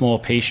in a small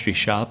pastry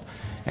shop,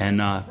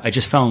 and I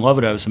just fell in love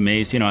with it. I was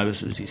amazed. I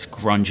was these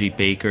grungy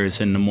bakers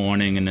in the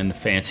morning, and then the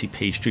fancy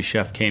pastry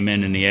chef came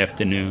in the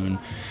afternoon.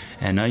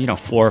 And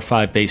 4 or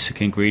 5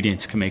 basic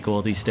ingredients can make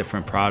all these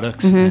different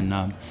products. Mm-hmm.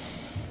 And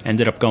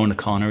ended up going to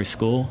culinary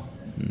school.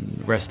 And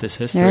the rest is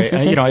history.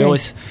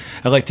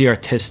 I like the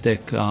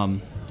artistic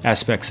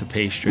aspects of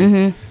pastry,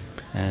 mm-hmm.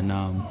 and.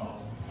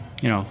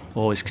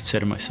 Always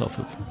considered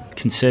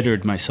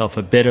myself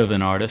a bit of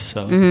an artist,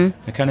 so mm-hmm.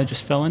 I kind of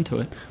just fell into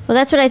it. Well,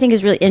 that's what I think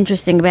is really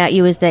interesting about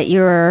you, is that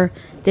you're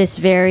this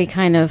very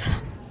kind of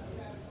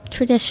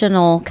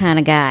traditional kind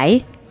of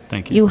guy.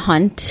 Thank you. You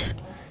hunt.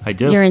 I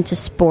do. You're into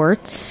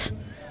sports.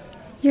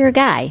 You're a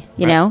guy,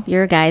 you know?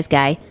 You're a guy's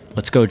guy.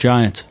 Let's go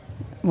Giants.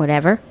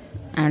 Whatever.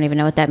 I don't even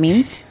know what that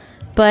means.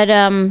 But,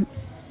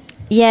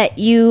 yet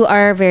you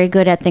are very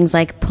good at things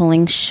like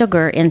pulling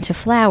sugar into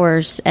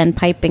flowers and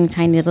piping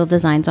tiny little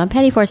designs on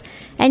petit fours,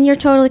 and you're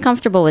totally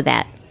comfortable with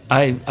that.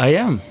 I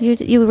am.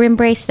 You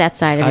embrace that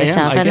side of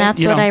yourself, and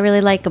that's what I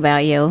really like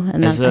about you.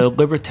 And as a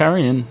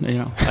libertarian,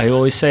 I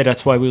always say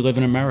that's why we live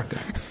in America.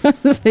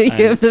 So you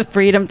have the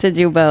freedom to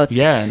do both.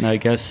 Yeah, and I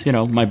guess,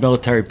 my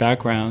military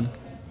background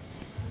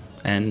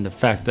and the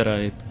fact that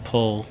I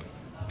pull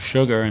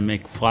sugar and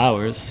make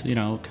flowers,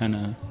 kind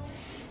of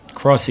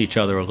cross each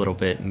other a little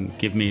bit and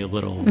give me a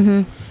little,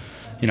 mm-hmm.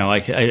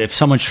 If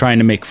someone's trying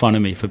to make fun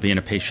of me for being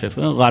a pastry chef,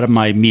 a lot of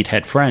my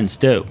meathead friends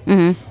do.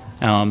 Mm-hmm.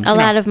 A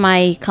lot of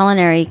my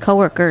culinary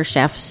coworker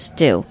chefs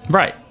do.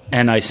 Right.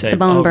 And I say, the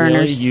bone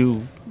burners.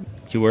 Really?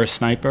 You were a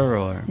sniper,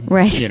 or,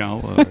 right.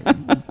 Or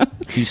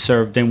you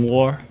served in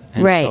war?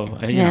 And right. So,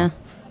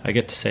 I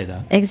get to say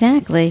that.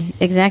 Exactly.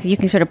 You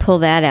can sort of pull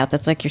that out.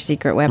 That's like your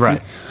secret weapon.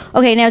 Right.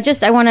 Okay, now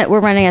we're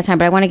running out of time,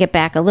 but I want to get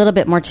back a little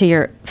bit more to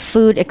your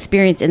food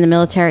experience in the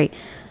military.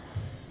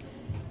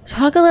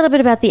 Talk a little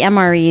bit about the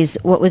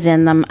MREs, what was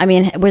in them. I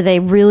mean, were they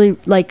really,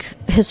 like,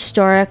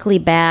 historically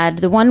bad?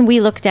 The one we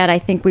looked at, I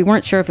think we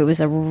weren't sure if it was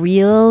a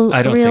real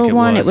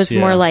one. It was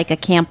more like a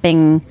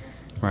camping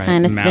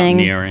kind of thing.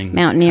 Mountaineering.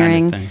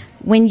 Kind of thing.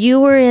 When you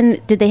were in,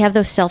 did they have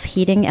those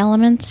self-heating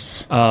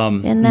elements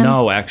in them?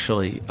 No,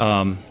 actually.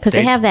 Because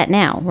they have that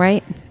now,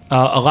 right?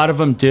 A lot of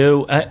them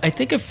do. I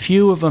think a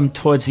few of them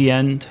towards the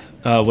end,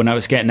 when I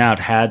was getting out,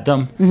 had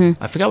them.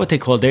 Mm-hmm. I forgot what they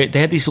called. They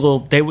had these little.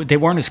 They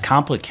weren't as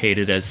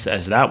complicated as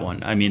that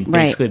one. I mean,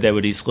 basically they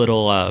were these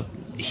little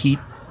heat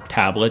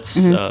tablets,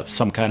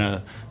 some kind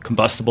of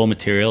combustible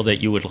material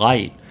that you would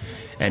light,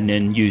 and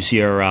then use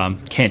your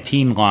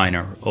canteen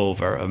liner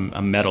over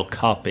a metal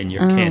cup in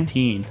your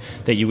canteen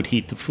that you would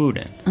heat the food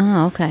in.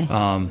 Oh,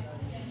 okay.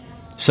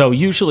 So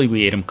usually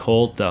we ate them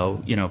cold,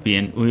 though.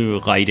 We were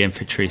light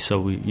infantry, so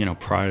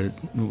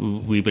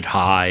we would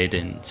hide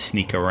and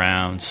sneak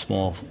around,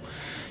 small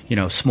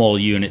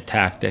unit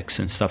tactics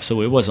and stuff.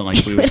 So it wasn't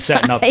like we were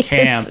setting up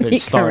camp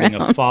and starting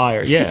a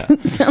fire. Yeah,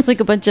 sounds like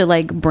a bunch of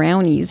like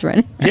brownies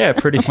running. Yeah,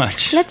 pretty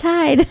much. Let's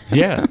hide.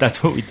 Yeah,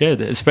 that's what we did.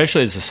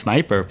 Especially as a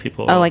sniper,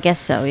 people. Oh, I guess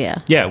so. Yeah.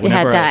 Yeah, you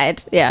had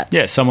died. Yeah.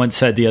 Yeah, someone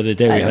said the other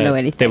day I don't know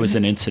anything. There was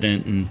an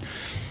incident and.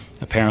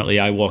 Apparently,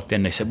 I walked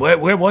in. They said, "Where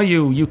were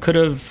you? You could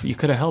have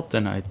helped."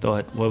 And I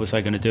thought, "What was I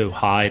going to do?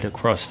 Hide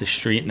across the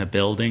street in a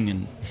building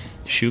and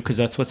shoot?" Because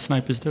that's what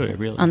snipers do. They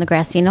really on the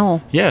grassy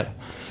knoll. Yeah,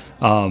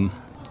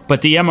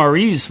 but the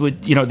MREs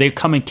would, they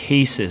come in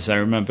cases. I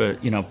remember,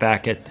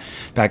 back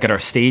at our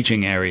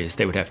staging areas,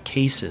 they would have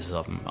cases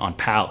of them on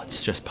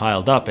pallets just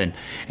piled up, and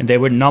they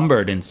were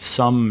numbered in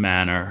some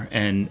manner,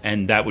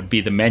 and that would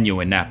be the menu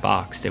in that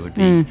box. There would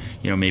be,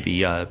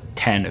 maybe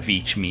 10 of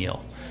each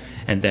meal,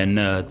 and then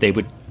they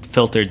would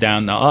filtered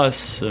down to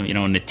us,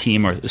 in the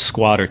team or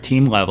squad or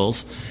team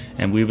levels,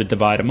 and we would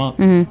divide them up.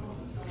 Mm-hmm.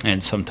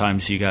 And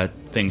sometimes you got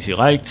things you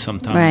liked,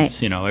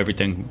 sometimes,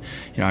 everything.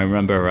 I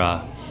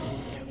remember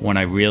one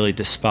I really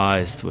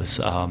despised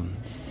was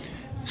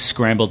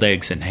scrambled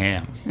eggs and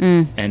ham.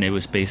 And it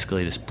was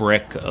basically this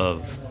brick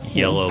of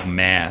yellow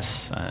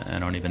mass, I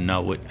don't even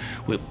know,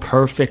 with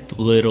perfect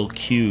little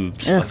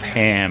cubes of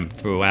ham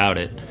throughout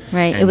it.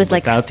 Right, and it was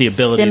like without the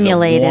ability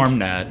simulated. To warm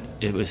that,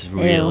 it was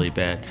really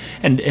bad.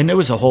 And there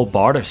was a whole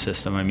barter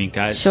system. I mean,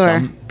 guys,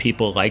 some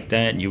people liked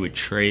that, and you would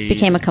trade.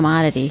 Became a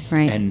commodity,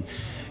 right? And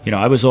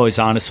I was always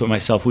honest with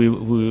myself.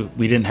 We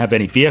didn't have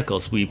any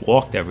vehicles. We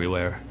walked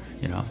everywhere.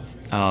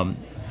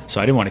 So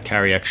I didn't want to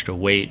carry extra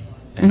weight,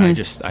 and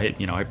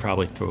I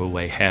probably threw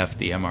away half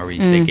the MREs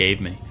they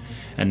gave me,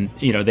 and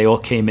they all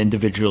came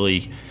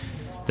individually.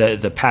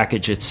 The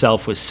package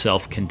itself was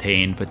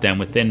self-contained, but then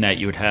within that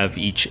you would have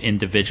each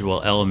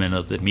individual element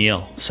of the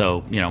meal.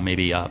 So,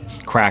 maybe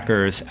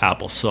crackers,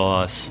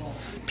 applesauce,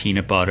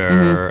 peanut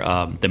butter,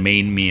 the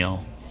main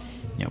meal,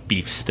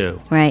 beef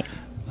stew. Right.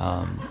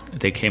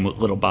 They came with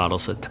little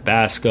bottles of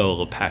Tabasco, a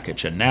little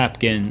package of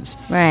napkins.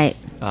 Right.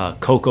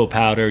 Cocoa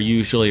powder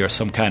usually, or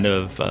some kind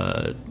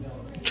of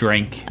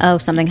drink. Oh,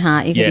 something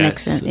hot. You can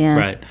mix it.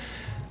 Yeah.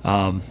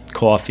 Right.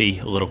 Coffee,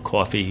 a little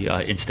coffee,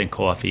 instant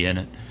coffee in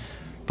it.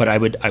 But I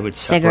would separate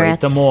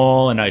cigarettes. them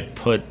all, and I'd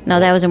put...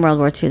 No, that was in World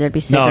War II. There'd be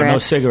cigarettes. No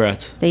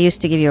cigarettes. They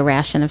used to give you a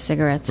ration of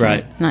cigarettes.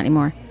 Right. Not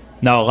anymore.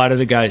 No, a lot of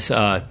the guys...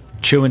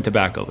 chewing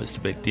tobacco was the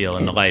big deal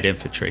in the light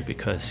infantry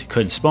because you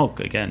couldn't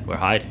smoke. Again, we're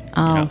hiding.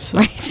 Oh,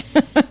 right.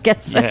 I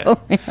guess so.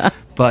 Yeah.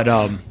 But...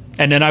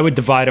 and then I would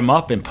divide them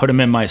up and put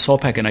them in my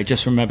assault pack. And I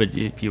just remembered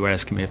you were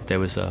asking me if there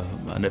was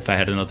if I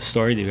had another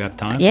story. Do you have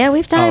time? Yeah,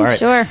 we've time. Right.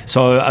 Sure.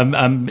 So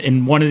I'm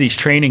in one of these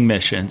training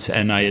missions,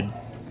 and I had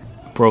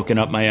broken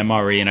up my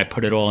MRE and I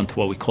put it all into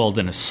what we called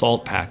an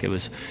assault pack. It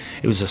was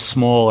a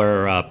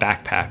smaller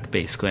backpack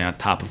basically on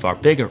top of our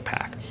bigger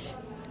pack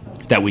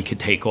that we could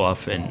take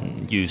off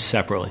and use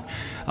separately.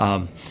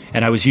 And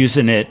I was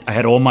using it, I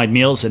had all my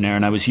meals in there,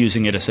 and I was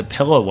using it as a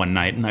pillow one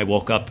night, and I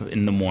woke up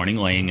in the morning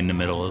laying in the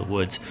middle of the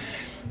woods,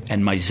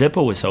 and my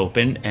zipper was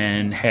open,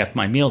 and half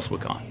my meals were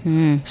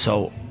gone.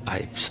 So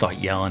I start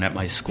yelling at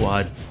my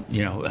squad,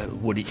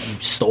 what you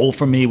stole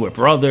from me, we're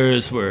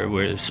brothers,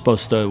 we're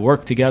supposed to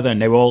work together,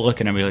 and they were all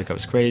looking at me like I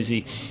was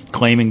crazy,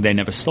 claiming they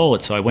never stole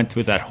it. So I went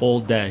through that whole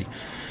day.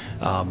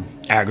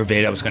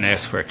 Aggravated. I was going to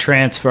ask for a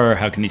transfer.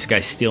 How can these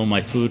guys steal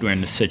my food? We're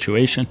in this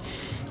situation.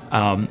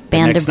 Band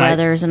of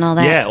brothers and all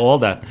that. Yeah, all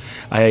that.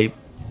 I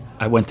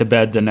went to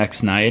bed the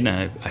next night,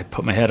 and I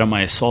put my head on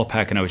my assault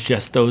pack, and I was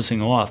just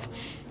dozing off.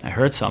 I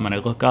heard something, and I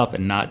look up,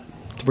 and not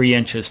 3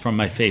 inches from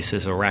my face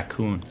is a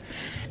raccoon.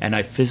 And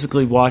I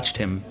physically watched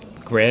him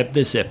grab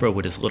the zipper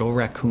with his little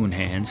raccoon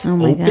hands,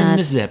 open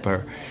the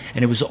zipper,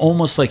 and it was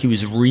almost like he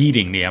was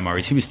reading the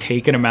MREs. He was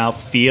taking them out,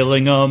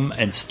 feeling them,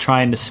 and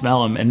trying to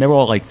smell them, and they were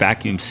all like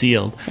vacuum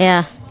sealed.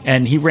 Yeah.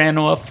 And he ran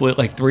off with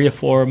like 3 or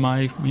 4 of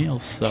my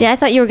meals. So. See, I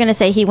thought you were going to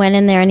say he went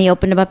in there and he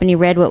opened them up and he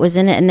read what was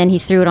in it and then he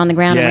threw it on the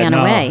ground and ran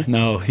away.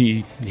 No,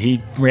 he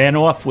ran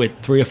off with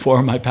 3 or 4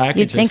 of my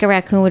packages. You'd think a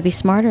raccoon would be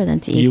smarter than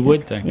to eat You them.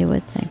 would think. You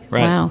would think.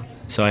 Right. Wow.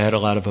 So I had a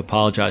lot of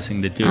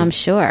apologizing to do. I'm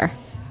sure.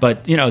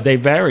 But, they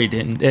varied.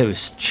 It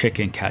was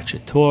chicken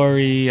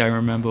cacciatore, I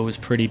remember, was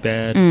pretty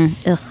bad.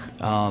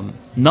 Ugh.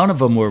 None of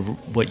them were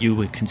what you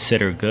would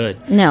consider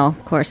good. No,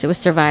 of course. It was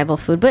survival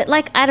food. But,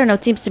 I don't know.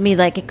 It seems to me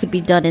like it could be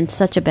done in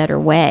such a better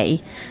way.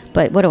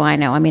 But what do I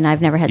know? I mean,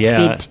 I've never had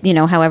to feed,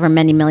 however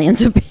many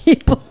millions of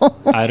people.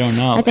 I don't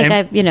know. I think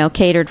I've,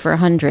 catered for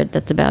 100.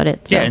 That's about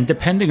it. So. Yeah, and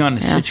depending on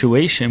the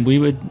situation, we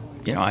would...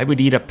 I would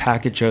eat a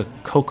package of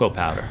cocoa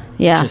powder.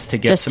 Yeah, just to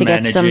get some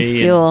energy. Some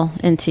fuel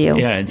into you.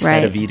 Yeah,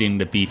 instead of eating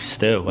the beef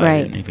stew.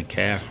 I didn't even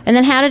care. And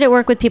then how did it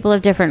work with people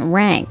of different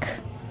rank?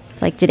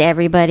 Did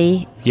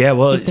everybody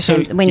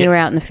when you were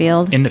out in the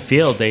field? In the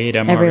field, they ate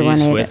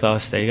MREs with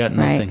us. They got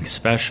nothing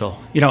special.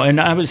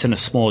 And I was in a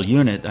small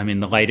unit. I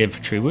mean, the light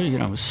infantry, was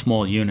a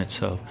small unit.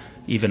 So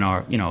even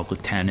our,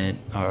 lieutenant,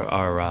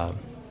 our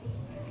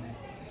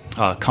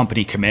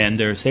company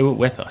commanders, they were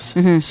with us.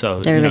 Mm-hmm.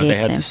 So, they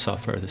had to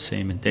suffer the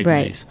same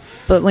indignities. Right.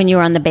 But when you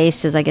were on the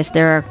bases, I guess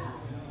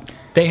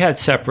they had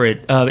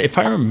separate, if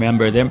I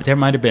remember, there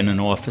might have been an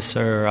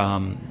officer,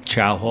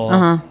 chow hall.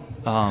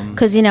 Uh-huh.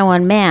 Because,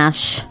 on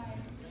MASH,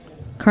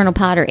 Colonel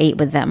Potter ate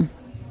with them.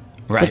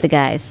 Right. With the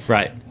guys.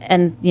 Right.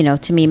 And,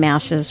 to me,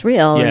 MASH is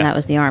real, and that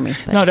was the Army.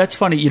 But. No, that's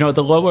funny.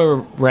 The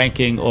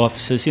lower-ranking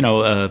officers,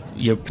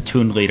 your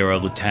platoon leader or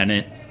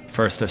lieutenant,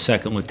 first or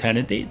second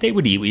lieutenant, they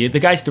would eat with you. The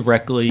guys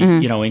directly,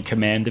 in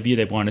command of you,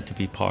 they wanted to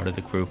be part of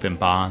the group and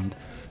bond.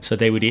 So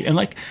they would eat. And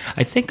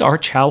I think our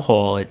chow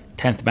hall at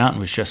 10th Mountain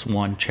was just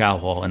one chow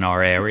hall in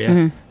our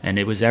area, and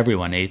it was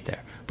everyone ate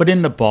there. But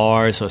in the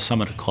bars or some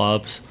of the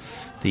clubs,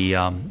 the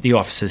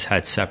officers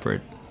had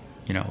separate,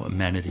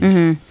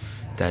 amenities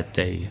that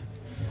they...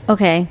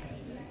 Okay.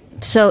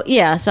 So,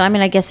 I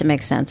mean, I guess it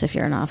makes sense if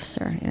you're an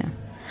officer,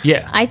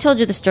 Yeah. I told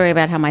you the story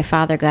about how my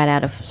father got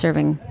out of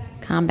serving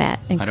combat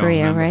in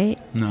Korea, right?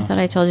 No. I thought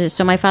I told you.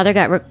 So my father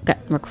got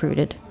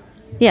recruited.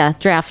 Yeah,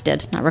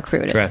 drafted, not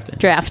recruited. Drafted.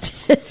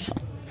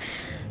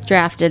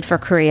 Drafted for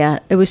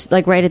Korea. It was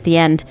right at the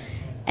end.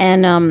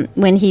 And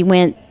when he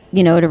went,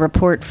 to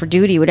report for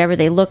duty, whatever,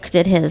 they looked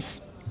at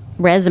his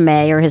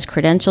resume or his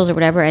credentials or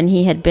whatever, and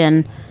he had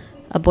been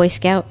a Boy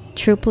Scout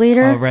troop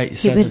leader. Oh, right. You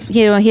said this.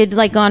 He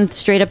had gone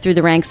straight up through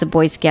the ranks of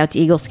Boy Scout to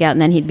Eagle Scout,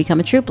 and then he'd become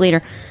a troop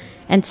leader.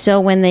 And so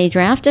when they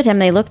drafted him,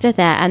 they looked at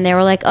that and they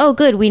were like, oh,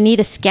 good, we need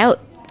a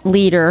scout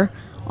leader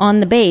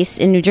on the base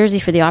in New Jersey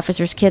for the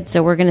officers' kids,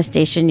 so we're going to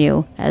station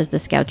you as the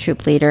scout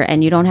troop leader,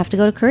 and you don't have to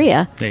go to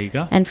Korea. There you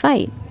go. And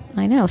fight.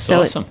 I know. That's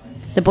so awesome.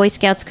 The Boy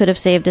Scouts could have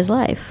saved his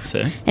life.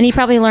 See? And he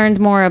probably learned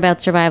more about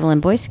survival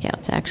in Boy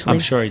Scouts, actually. I'm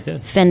sure he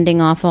did. Fending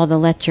off all the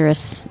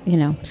lecherous,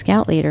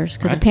 scout leaders.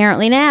 Because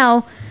apparently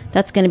now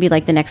that's going to be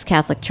like the next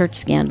Catholic Church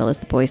scandal is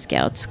the Boy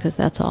Scouts, because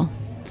that's all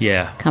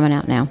coming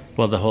out now.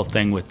 Well, the whole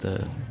thing with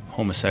the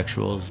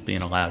homosexuals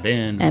being allowed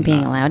in. And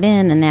being allowed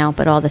in, and now,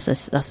 but all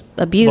this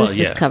abuse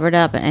is covered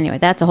up. And anyway,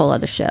 that's a whole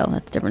other show.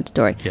 That's a different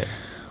story. Yeah.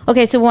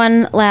 Okay, so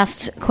one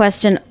last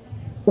question.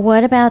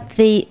 What about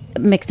the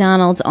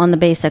McDonald's on the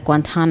base at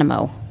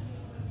Guantanamo?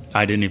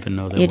 I didn't even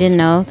know that. You didn't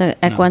know?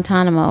 At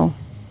Guantanamo.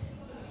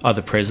 Are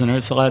the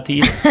prisoners allowed to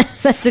eat it?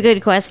 That's a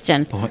good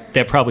question.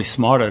 They're probably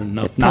smarter enough not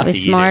to eat it. Probably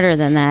smarter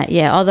than that,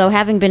 yeah. Although,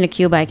 having been to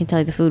Cuba, I can tell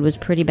you the food was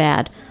pretty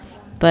bad.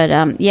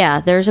 But,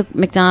 there's a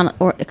McDonald's,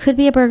 or it could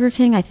be a Burger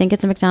King. I think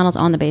it's a McDonald's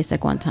on the base at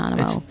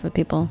Guantanamo for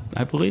people.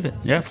 I believe it.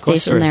 Yeah, of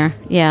course stationed there.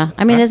 Yeah.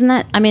 I mean, isn't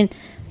that,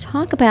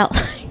 talk about,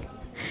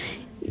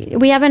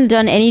 we haven't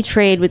done any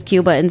trade with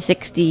Cuba in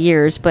 60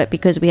 years, but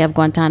because we have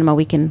Guantanamo,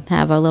 we can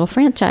have a little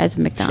franchise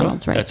of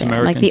McDonald's right That's there.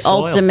 American like the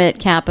soil. Ultimate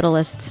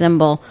capitalist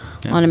symbol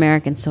on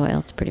American soil.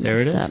 It's pretty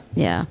messed up.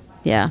 Yeah.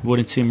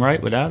 Wouldn't seem right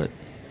without it.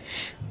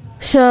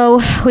 So,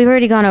 we've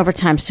already gone over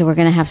time, so we're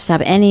going to have to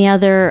stop. Any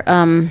other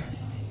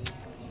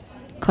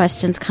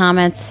questions,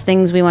 comments,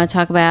 things we want to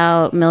talk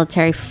about,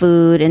 military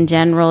food in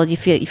general? You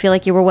feel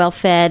like you were well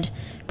fed,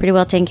 pretty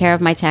well taken care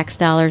of? My tax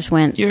dollars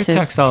went to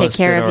take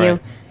care of you.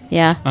 Right.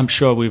 Yeah. I'm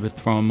sure we were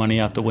throwing money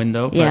out the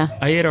window, but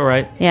I ate all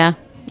right. Yeah.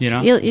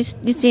 You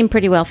seem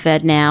pretty well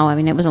fed now. I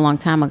mean, it was a long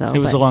time ago. It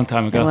was a long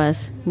time ago. It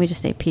was. We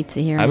just ate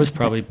pizza here. I was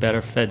probably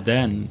better fed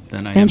then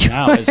than I am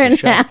now as a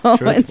chef.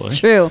 It's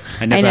true.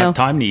 I never have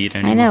time to eat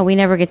anymore. I know. We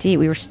never get to eat.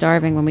 We were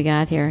starving when we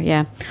got here.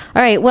 Yeah.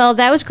 All right. Well,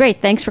 that was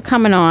great. Thanks for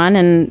coming on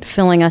and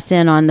filling us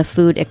in on the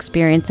food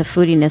experience of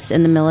foodiness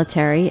in the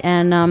military.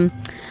 And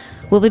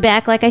we'll be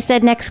back, like I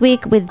said, next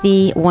week with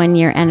the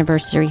 1-year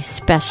anniversary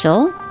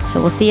special.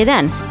 So we'll see you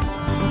then.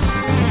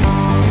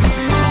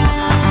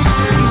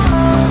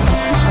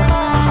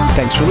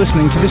 Thanks for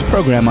listening to this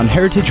program on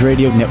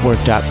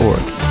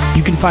heritageradionetwork.org.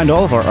 You can find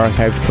all of our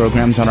archived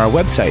programs on our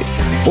website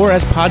or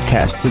as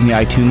podcasts in the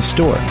iTunes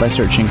Store by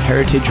searching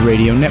Heritage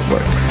Radio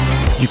Network.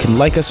 You can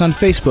like us on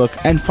Facebook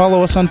and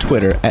follow us on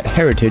Twitter at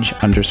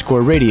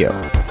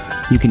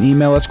 @heritage_radio. You can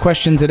email us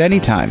questions at any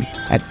time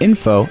at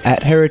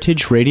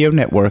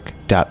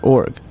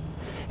info@heritageradionetwork.org.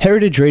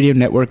 Heritage Radio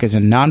Network is a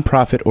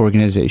nonprofit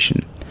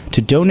organization.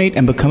 To donate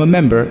and become a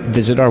member,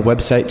 visit our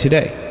website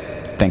today.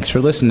 Thanks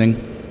for listening.